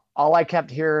weird. All I kept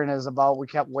hearing is we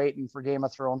kept waiting for Game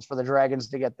of Thrones for the dragons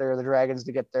to get there, the dragons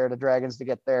to get there, the dragons to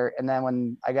get there. And then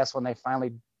when they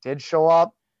finally did show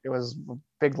up, it was a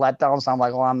big letdown. So I'm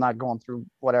like, well, I'm not going through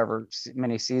whatever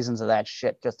many seasons of that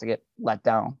shit just to get let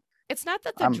down. It's not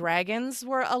that the dragons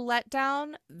were a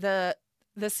letdown. The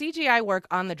CGI work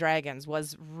on the dragons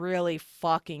was really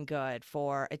fucking good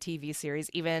for a TV series,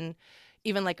 even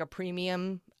like a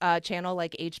premium channel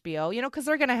like HBO, because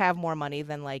they're going to have more money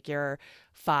than like your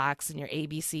Fox and your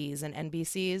ABCs and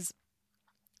NBCs.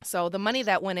 So the money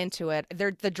that went into it,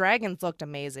 the dragons looked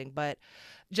amazing, but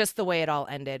just the way it all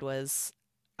ended was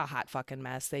a hot fucking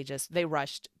mess. They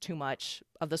rushed too much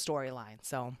of the storyline.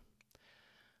 So,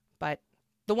 but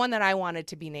the one that I wanted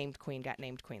to be named Queen got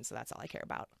named Queen, so that's all I care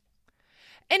about.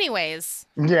 Anyways.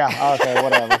 Yeah, okay,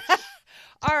 whatever.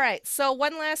 All right, so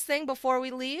one last thing before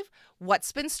we leave.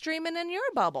 What's been streaming in your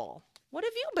bubble? What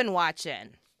have you been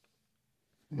watching?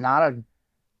 Not a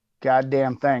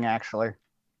goddamn thing, actually.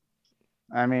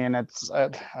 I mean, it's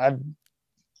I've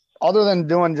other than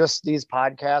doing just these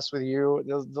podcasts with you,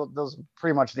 those are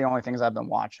pretty much the only things I've been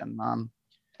watching.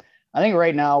 I think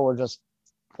right now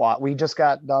we just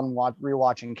got done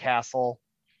rewatching Castle,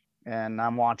 and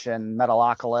I'm watching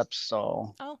Metalocalypse.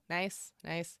 So. Oh, nice.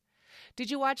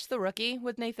 Did you watch The Rookie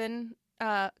with Nathan?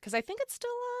 Because I think it's still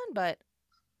on, but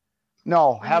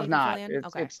no, have not.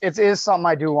 It is something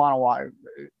I do want to watch.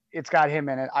 It's got him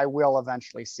in it. I will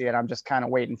eventually see it. I'm just kind of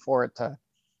waiting for it to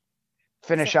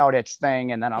finish out its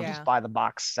thing, and then I'll just buy the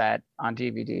box set on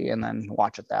DVD and then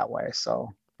watch it that way. So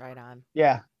right on.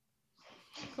 Yeah.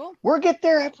 Cool. We'll get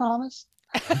there, I promise.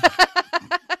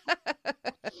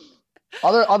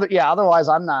 Otherwise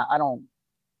I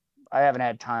haven't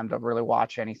had time to really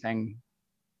watch anything.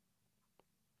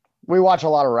 We watch a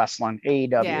lot of wrestling,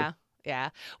 AEW. Yeah.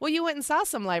 Well, you went and saw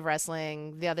some live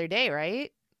wrestling the other day,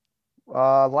 right?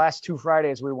 Last 2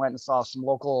 Fridays we went and saw some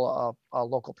local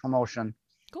promotion.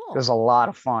 Cool. It was a lot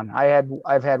of fun.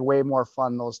 I've had way more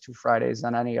fun those 2 Fridays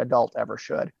than any adult ever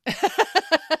should.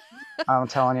 I'm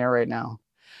telling you right now.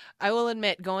 I will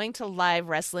admit, going to live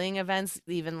wrestling events,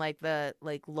 even like the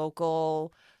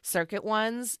local circuit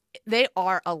ones, they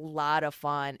are a lot of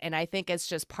fun. And I think it's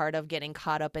just part of getting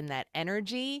caught up in that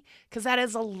energy, because that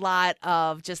is a lot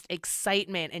of just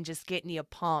excitement and just getting you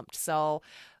pumped. So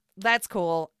that's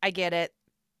cool. I get it.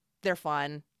 They're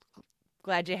fun.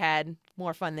 Glad you had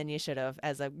more fun than you should have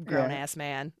as a grown-ass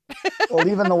man. Well,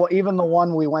 even the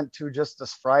one we went to just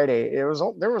this Friday, there was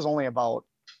only about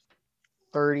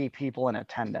 30 people in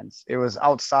attendance. It was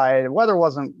outside. The weather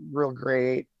wasn't real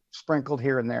great, sprinkled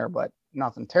here and there, but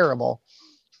nothing terrible.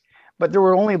 But there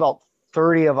were only about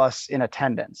 30 of us in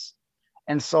attendance.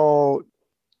 And so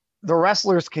the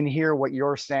wrestlers can hear what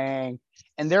you're saying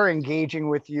and they're engaging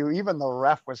with you. Even the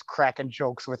ref was cracking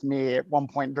jokes with me at one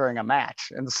point during a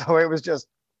match. And so it was just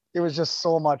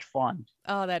so much fun.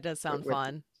 Oh, that does sound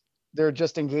fun. They're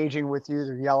just engaging with you.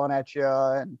 They're yelling at you.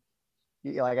 And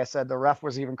like I said, the ref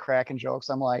was even cracking jokes.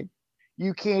 I'm like,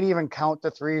 you can't even count to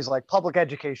 3s, like public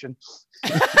education.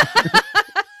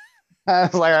 I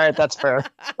was like, all right, that's fair.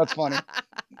 That's funny.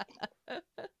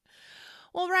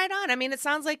 Well, right on. I mean, it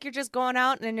sounds like you're just going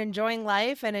out and enjoying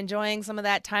life and enjoying some of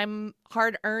that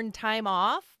hard-earned time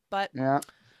off. But, yeah.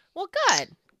 well,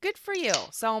 good for you.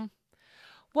 So,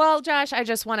 well, Josh, I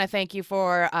just want to thank you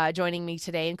for joining me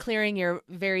today and clearing your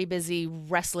very busy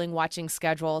wrestling watching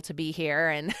schedule to be here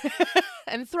and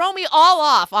and throw me all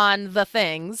off on the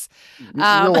things.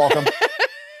 You're welcome.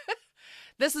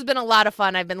 This has been a lot of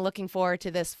fun. I've been looking forward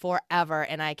to this forever,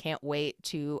 and I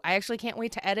actually can't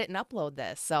wait to edit and upload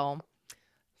this. So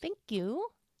thank you.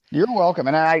 You're welcome.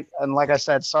 And like I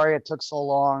said, sorry it took so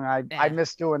long. I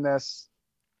miss doing this.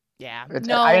 Yeah.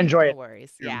 I enjoy it. No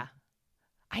worries. Yeah.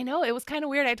 I know. It was kind of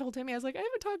weird. I told Timmy, I was like, I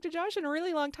haven't talked to Josh in a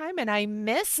really long time and I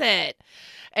miss it.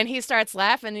 And he starts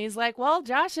laughing and he's like, well,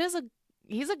 Josh he's a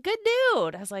good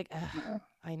dude. I was like,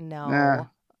 I know. Nah,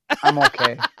 I'm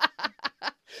okay.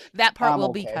 That part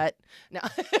will be cut. No.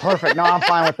 Perfect. No, I'm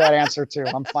fine with that answer too.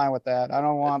 I'm fine with that. I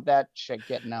don't want that shit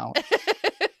getting out.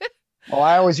 Well,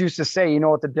 I always used to say, you know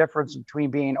what the difference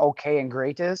between being okay and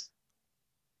great is?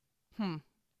 Nothing.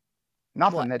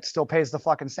 What? It still pays the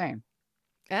fucking same.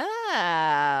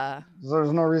 Ah.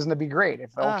 There's no reason to be great.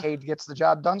 If okay gets the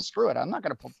job done, screw it. I'm not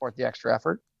going to put forth the extra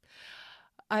effort.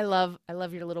 I love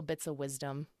your little bits of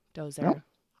wisdom, Dozer. Yep.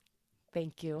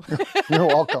 Thank you. You're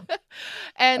welcome.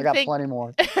 And I got plenty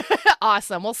more.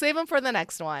 Awesome. We'll save them for the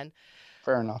next one.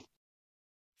 Fair enough.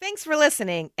 Thanks for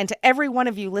listening. And to every one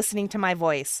of you listening to my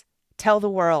voice, tell the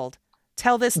world.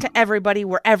 Tell this to everybody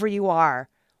wherever you are.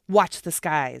 Watch the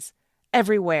skies.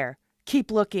 Everywhere.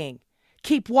 Keep looking.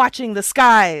 Keep watching the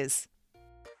skies.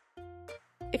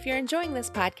 If you're enjoying this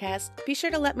podcast, be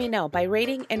sure to let me know by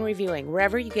rating and reviewing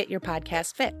wherever you get your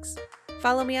podcast fix.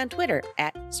 Follow me on Twitter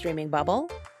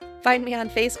 @StreamingBubble. Find me on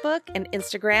Facebook and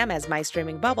Instagram as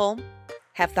MyStreamingBubble.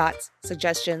 Have thoughts,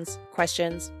 suggestions,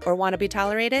 questions, or want to be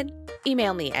tolerated?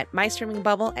 Email me at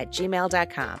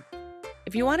mystreamingbubble@gmail.com.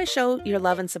 If you want to show your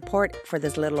love and support for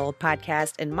this little old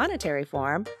podcast in monetary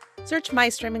form, search My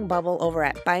Streaming Bubble over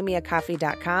at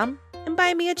buymeacoffee.com and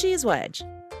buy me a cheese wedge.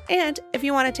 And if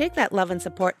you want to take that love and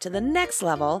support to the next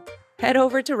level, head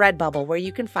over to Redbubble where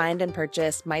you can find and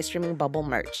purchase My Streaming Bubble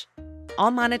merch. All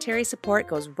monetary support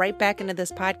goes right back into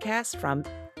this podcast, from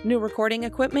new recording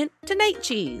equipment to night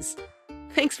cheese.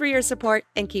 Thanks for your support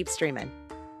and keep streaming.